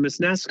these Thomas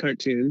Nast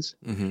cartoons.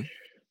 Mm-hmm.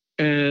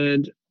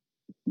 And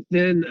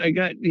then I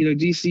got,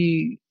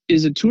 DC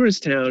is a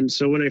tourist town.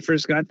 So when I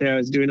first got there, I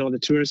was doing all the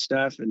tourist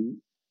stuff. And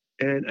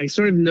I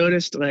sort of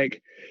noticed,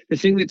 like, the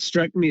thing that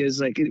struck me is,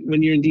 like,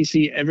 when you're in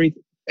DC,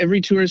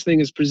 every tourist thing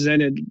is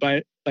presented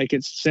by, like,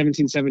 it's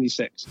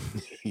 1776.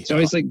 Yeah. So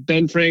it's like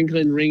Ben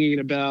Franklin ringing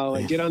a bell,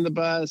 like, get on the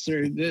bus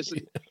or this.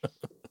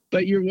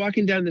 But you're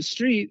walking down the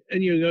street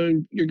and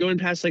you're going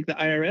past, like, the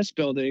IRS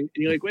building,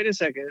 and you're like, wait a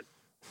second.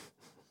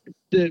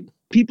 The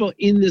people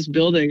in this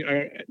building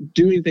are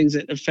doing things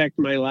that affect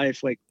my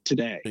life, like,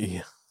 today.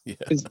 Yeah. Yeah.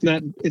 It's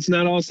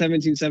not all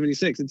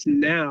 1776. It's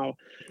now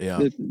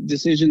the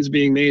decisions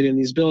being made in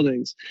these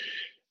buildings.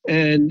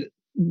 And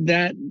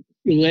that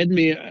led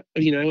me,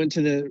 I went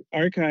to the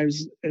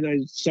archives and I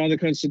saw the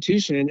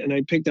Constitution and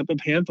I picked up a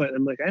pamphlet.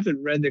 I'm like, I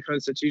haven't read the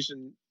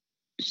Constitution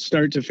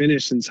start to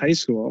finish since high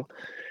school.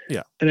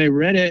 Yeah. And I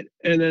read it,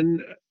 and then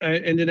I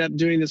ended up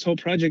doing this whole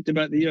project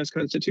about the U.S.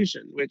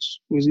 Constitution, which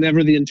was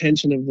never the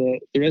intention of the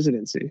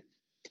residency.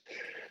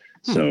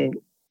 So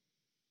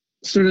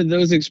sort of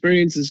those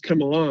experiences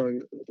come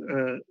along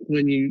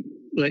when you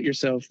let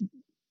yourself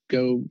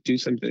go do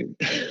something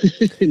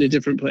in a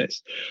different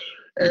place.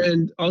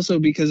 And also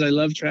because I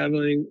love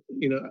traveling,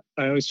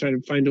 I always try to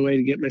find a way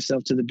to get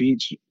myself to the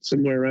beach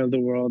somewhere around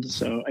the world.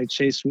 So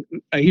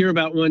I hear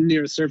about one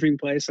near a surfing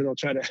place, and I'll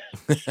try to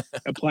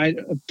apply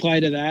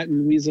to that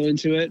and weasel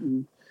into it.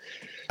 And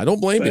I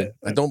don't blame you.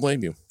 I don't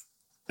blame you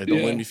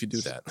if you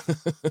do that.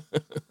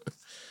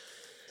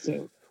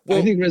 So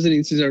I think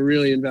residencies are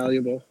really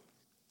invaluable.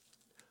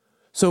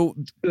 So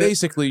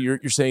basically, you're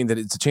saying that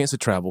it's a chance to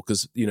travel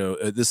because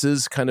this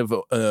is kind of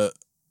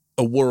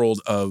a world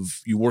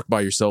of you work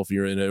by yourself.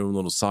 You're in your own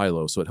little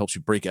silo, so it helps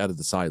you break out of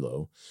the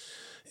silo,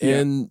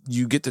 and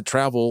you get to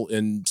travel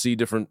and see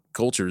different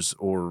cultures.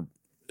 Or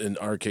in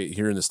our case,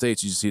 here in the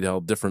States, you see how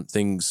different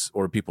things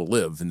or people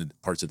live in the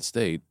parts of the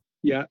state.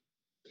 Yeah,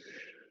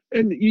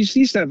 and you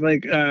see stuff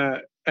like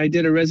I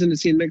did a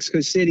residency in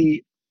Mexico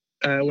City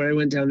where I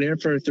went down there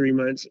for 3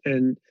 months,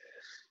 and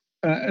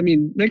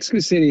Mexico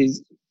City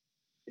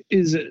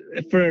is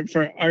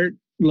for art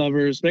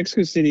lovers.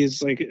 Mexico City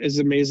is like as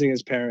amazing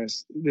as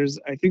Paris.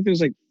 I think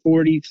there's like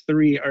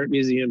 43 art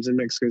museums in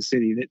Mexico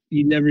City that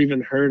you never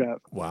even heard of.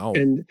 Wow.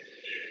 And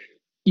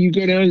you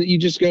go down, you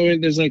just go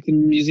in, there's like the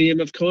Museum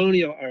of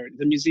Colonial Art,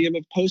 the Museum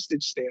of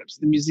Postage Stamps,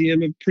 the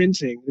Museum of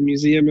Printing, the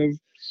Museum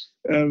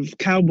of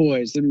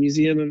Cowboys,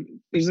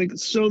 there's like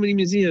so many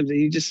museums, and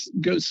you just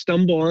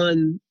stumble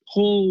on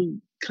whole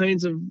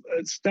kinds of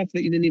stuff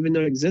that you didn't even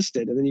know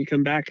existed. And then you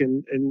come back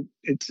and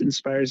it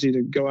inspires you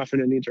to go off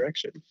in a new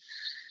direction.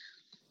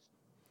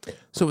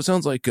 So it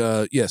sounds like,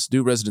 yes,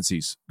 do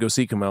residencies. Go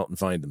seek them out and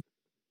find them.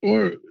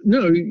 Or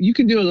no, you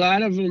can do a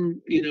lot of them.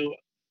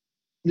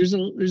 There's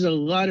a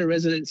lot of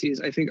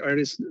residencies. I think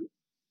artists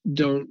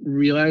don't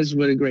realize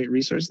what a great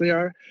resource they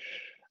are.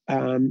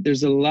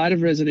 There's a lot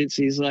of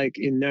residencies like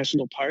in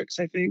national parks,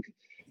 I think.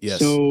 Yes.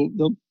 So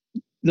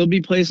there'll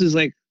be places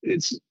like,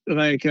 it's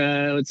like,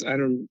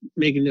 I'm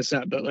making this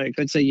up, but like,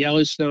 let's say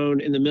Yellowstone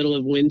in the middle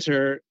of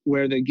winter,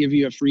 where they give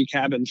you a free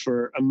cabin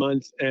for a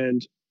month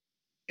and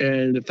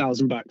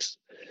 $1,000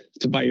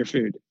 to buy your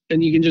food.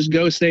 And you can just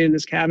go stay in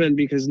this cabin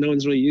because no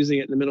one's really using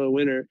it in the middle of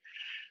winter.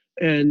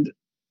 And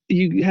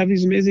you have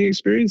these amazing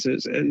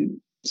experiences. And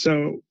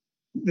so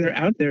they're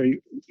out there.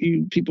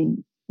 People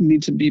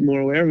need to be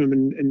more aware of them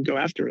and go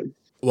after them.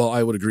 Well,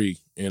 I would agree.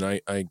 And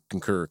I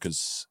concur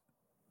because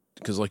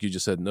like you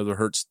just said, never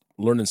hurts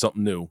learning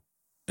something new,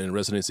 and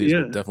residencies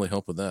will definitely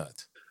help with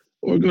that.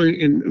 Or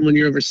when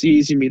you're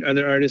overseas, you meet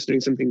other artists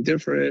doing something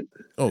different.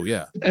 Oh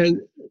yeah.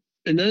 And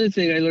another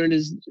thing I learned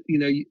is,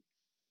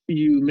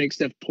 you make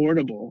stuff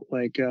portable.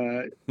 Like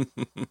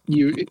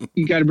you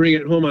got to bring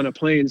it home on a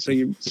plane. So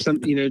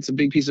it's a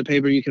big piece of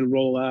paper you can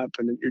roll up,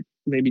 and you're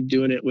maybe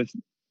doing it with,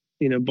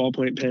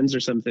 ballpoint pens or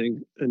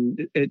something.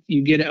 And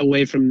you get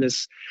away from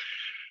this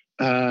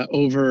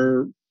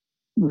over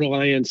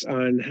reliance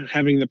on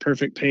having the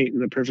perfect paint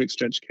and the perfect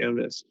stretch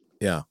canvas.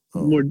 Yeah.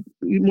 Oh.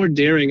 More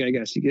daring, I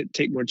guess. You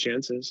take more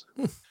chances.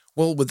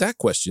 Well, with that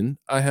question,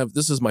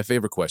 this is my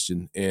favorite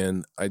question,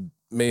 and I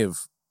may have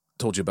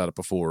told you about it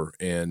before,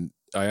 and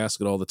I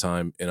ask it all the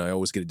time, and I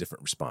always get a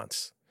different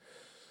response.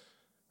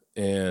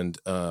 And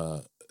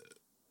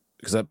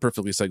because that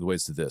perfectly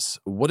segues to this,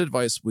 what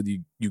advice would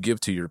you give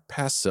to your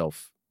past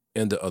self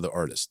and to other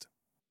artists?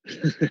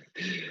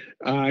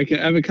 I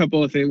have a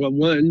couple of things. Well,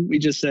 one, we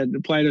just said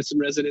apply to some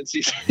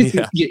residencies.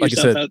 Get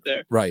yourself out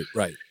there. Right.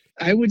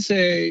 I would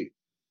say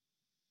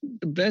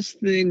the best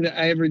thing that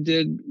I ever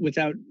did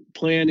without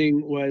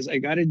planning was I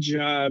got a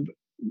job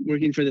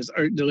working for this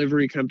art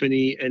delivery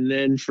company. And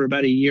then for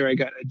about a year, I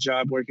got a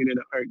job working in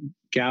an art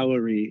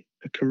gallery,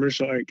 a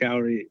commercial art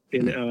gallery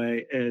in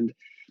LA. And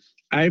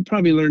I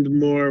probably learned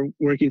more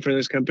working for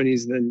those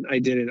companies than I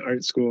did in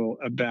art school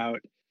about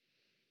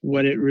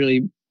what it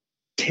really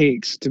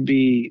takes to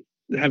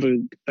have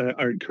an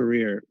art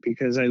career,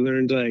 because I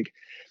learned, like,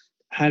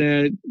 how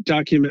to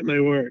document my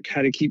work,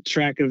 how to keep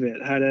track of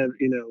it, how to,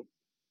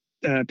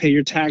 pay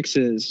your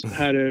taxes,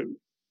 how to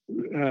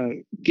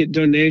get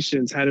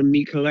donations, how to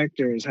meet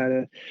collectors, how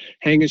to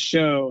hang a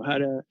show, how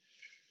to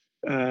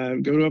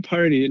go to a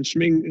party and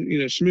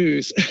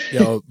schmooze.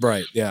 Yeah,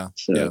 right. Yeah.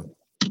 So,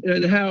 Yeah.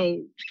 and how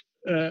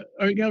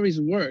art galleries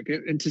work,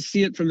 and to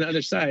see it from the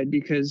other side,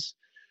 because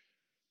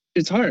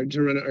it's hard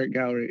to run an art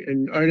gallery,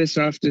 and artists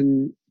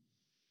often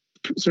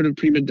sort of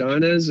prima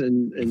donnas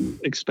and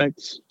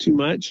expect too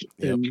much.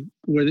 Yep.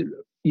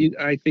 And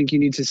I think you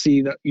need to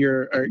see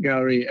your art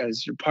gallery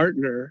as your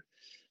partner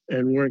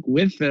and work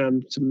with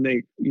them to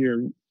make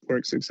your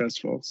work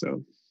successful.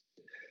 So,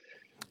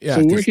 Yeah.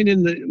 So working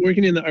in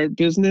the art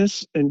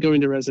business and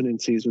going to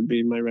residencies would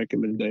be my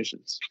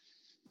recommendations.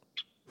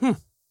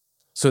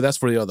 So that's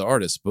for the other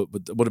artists, but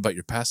what about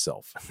your past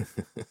self?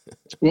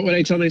 What would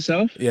I tell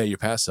myself? Yeah, your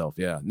past self.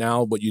 Yeah.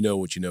 Now, what you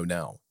know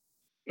now.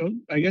 Well,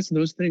 I guess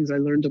those things I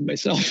learned of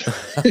myself.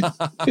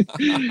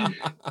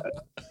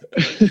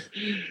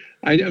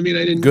 I mean,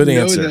 I didn't Good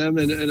know answer. them,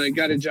 and I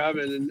got a job,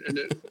 and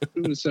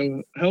it was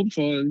so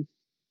helpful.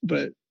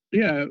 But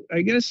yeah,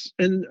 I guess,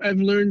 and I've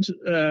learned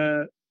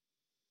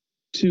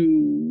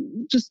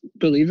to just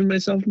believe in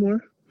myself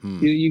more.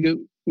 You go,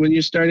 when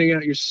you're starting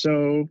out, you're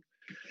so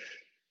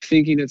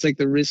thinking it's like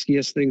the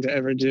riskiest thing to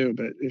ever do.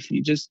 But if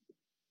you just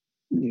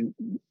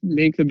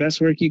make the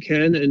best work you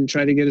can and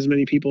try to get as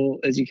many people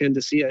as you can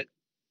to see it,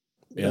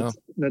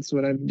 that's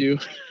what I do.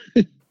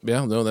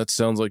 Yeah, no, that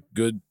sounds like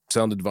good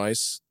sound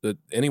advice that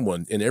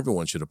anyone and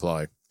everyone should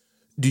apply.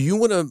 Do you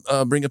want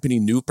to bring up any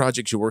new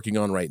projects you're working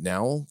on right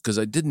now? Because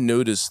I did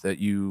notice that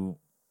you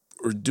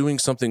are doing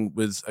something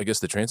with, I guess,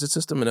 the transit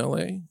system in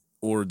LA,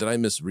 or did I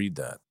misread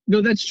that?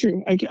 No, that's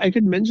true. I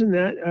could mention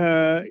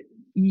that.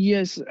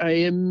 Yes, I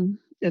am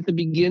at the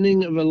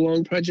beginning of a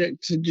long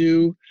project to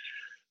do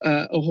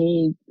a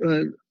whole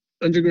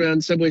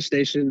underground subway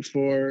station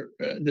for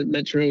the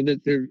metro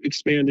that they're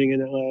expanding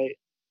in LA.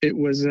 It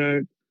was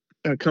a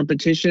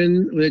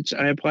competition which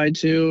I applied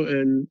to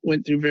and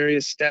went through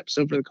various steps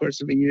over the course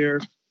of a year.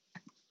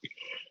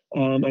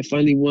 I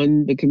finally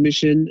won the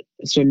commission,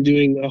 so I'm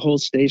doing a whole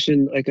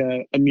station, like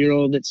a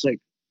mural that's like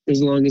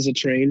as long as a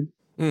train.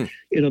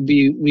 It'll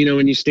be,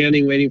 when you're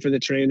standing waiting for the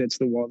train, it's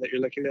the wall that you're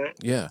looking at.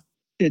 Yeah.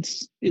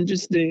 It's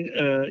interesting.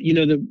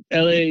 The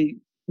LA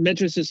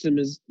metro system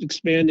is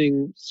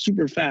expanding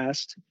super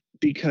fast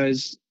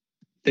because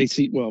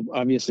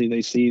obviously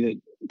they see that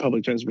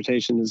public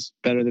transportation is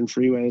better than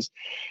freeways,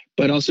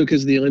 but also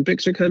because the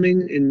Olympics are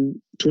coming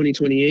in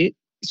 2028.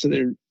 So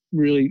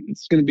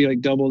it's going to be like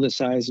double the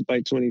size by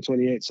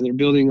 2028. So they're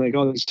building like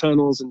all these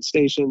tunnels and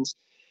stations.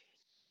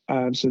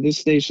 So this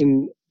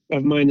station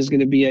of mine is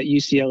going to be at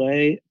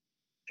UCLA,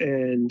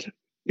 and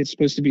it's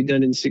supposed to be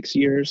done in 6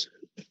 years.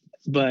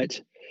 But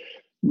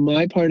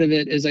my part of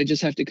it is I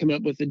just have to come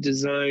up with a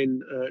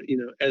design,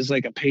 as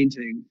like a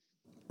painting.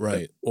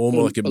 Right.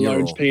 Almost like a mural.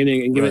 Large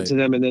painting, and give it to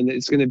them. And then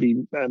it's going to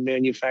be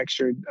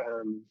manufactured,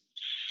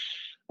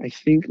 I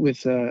think,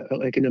 with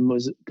like in a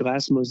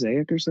glass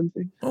mosaic or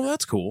something. Oh,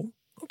 that's cool.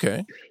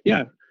 Okay.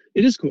 Yeah,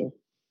 it is cool.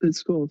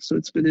 It's cool. So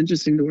it's been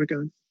interesting to work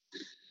on.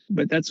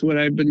 But that's what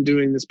I've been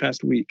doing this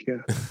past week.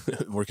 Yeah.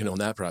 Working on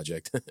that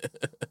project.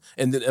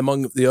 And then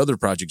among the other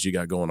projects you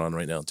got going on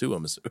right now too,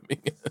 I'm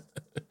assuming.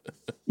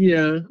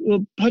 Yeah.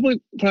 Well, public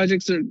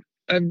projects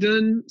I've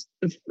done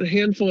a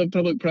handful of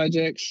public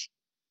projects.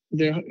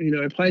 I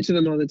apply to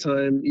them all the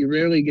time. You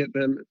rarely get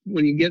them.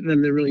 When you get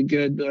them, they're really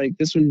good. But like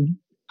this one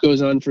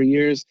goes on for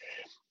years.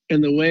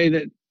 And the way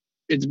that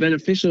it's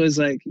beneficial is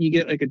like you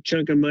get like a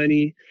chunk of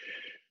money,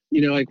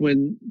 like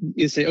when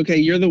you say, okay,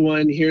 you're the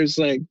one, here's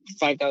like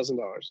 $5,000.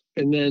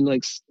 And then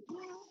like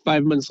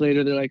 5 months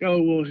later, they're like,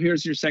 oh, well,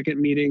 here's your second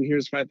meeting,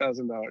 here's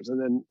 $5,000.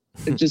 And then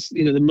it just,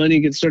 the money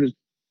gets sort of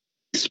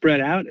spread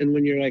out. And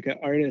when you're like an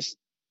artist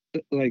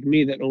like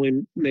me that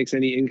only makes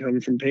any income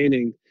from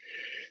painting,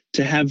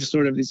 to have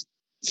sort of this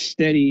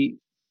steady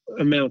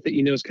amount that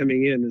is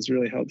coming in is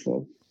really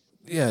helpful.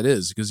 Yeah, it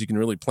is, because you can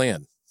really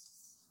plan.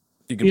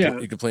 You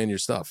can plan your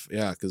stuff.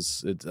 Yeah,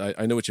 because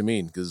I know what you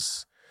mean,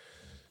 because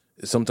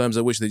sometimes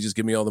I wish they just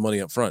give me all the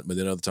money up front, but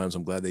then other times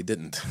I'm glad they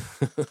didn't.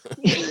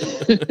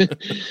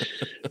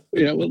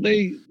 Yeah, well,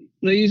 they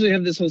usually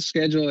have this whole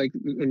schedule. Like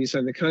when you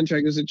sign the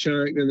contract, there's a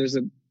chunk, then there's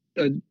a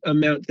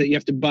amount that you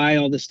have to buy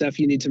all the stuff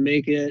you need to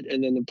make it,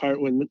 and then the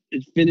part when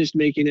it's finished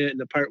making it, and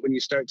the part when you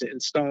start to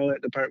install it,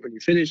 the part when you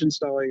finish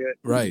installing it.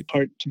 Right.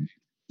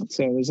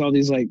 So there's all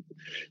these, like,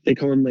 they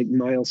call them like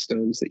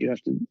milestones that you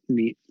have to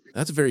meet.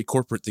 That's a very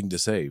corporate thing to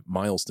say,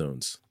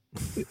 milestones.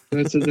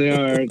 That's what they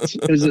are.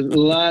 There's a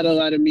lot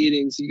of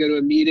meetings. You go to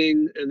a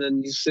meeting and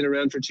then you sit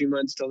around for 2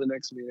 months till the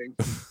next meeting.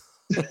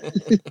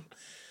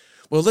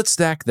 Well, let's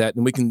stack that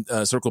and we can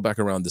circle back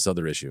around this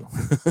other issue.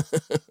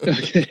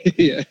 Okay,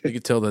 yeah. You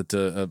can tell that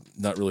I'm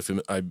not really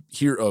familiar. I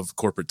hear of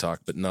corporate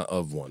talk, but not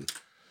of one.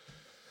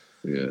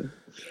 Yeah.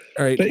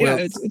 All right. But yeah,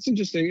 it's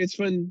interesting. It's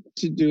fun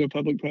to do a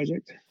public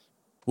project.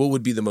 What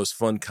would be the most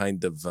fun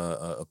kind of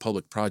a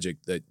public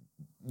project that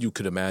you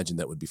could imagine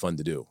that would be fun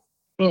to do?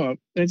 Oh,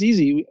 that's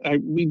easy.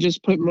 We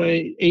just put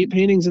my 8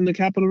 paintings in the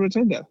Capitol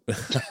Rotunda.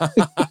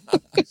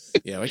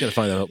 Yeah, I got to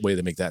find a way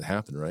to make that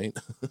happen, right?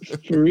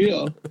 For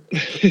real.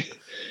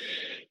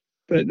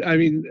 But I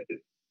mean,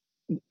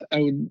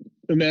 I would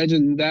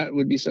imagine that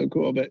would be so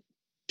cool. But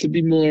to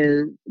be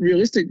more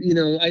realistic,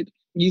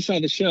 you saw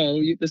the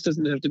show. This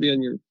doesn't have to be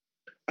on your.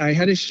 I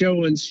had a show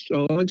once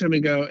a long time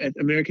ago at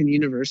American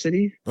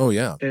University. Oh,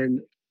 yeah.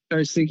 And I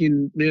was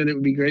thinking, man, it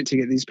would be great to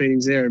get these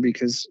paintings there,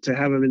 because to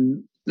have them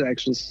in the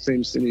actual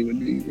same city would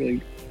be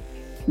really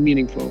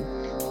meaningful.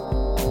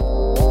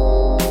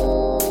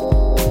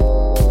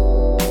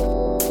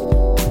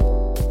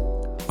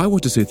 I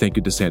want to say thank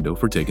you to Sandow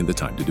for taking the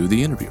time to do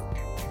the interview.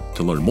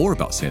 To learn more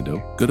about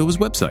Sandow, go to his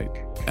website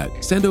at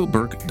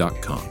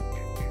sandowbirk.com.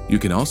 You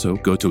can also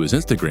go to his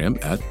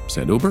Instagram at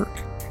sandowbirk.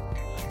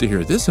 To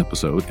hear this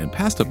episode and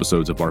past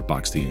episodes of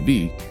ArtBox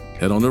DNV,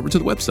 head on over to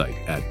the website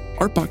at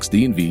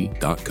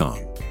artboxdnv.com.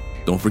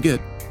 Don't forget,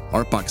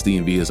 ArtBox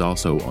DNV is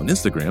also on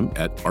Instagram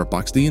at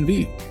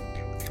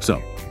artboxdnv.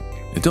 So,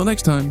 until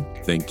next time,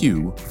 thank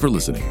you for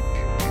listening.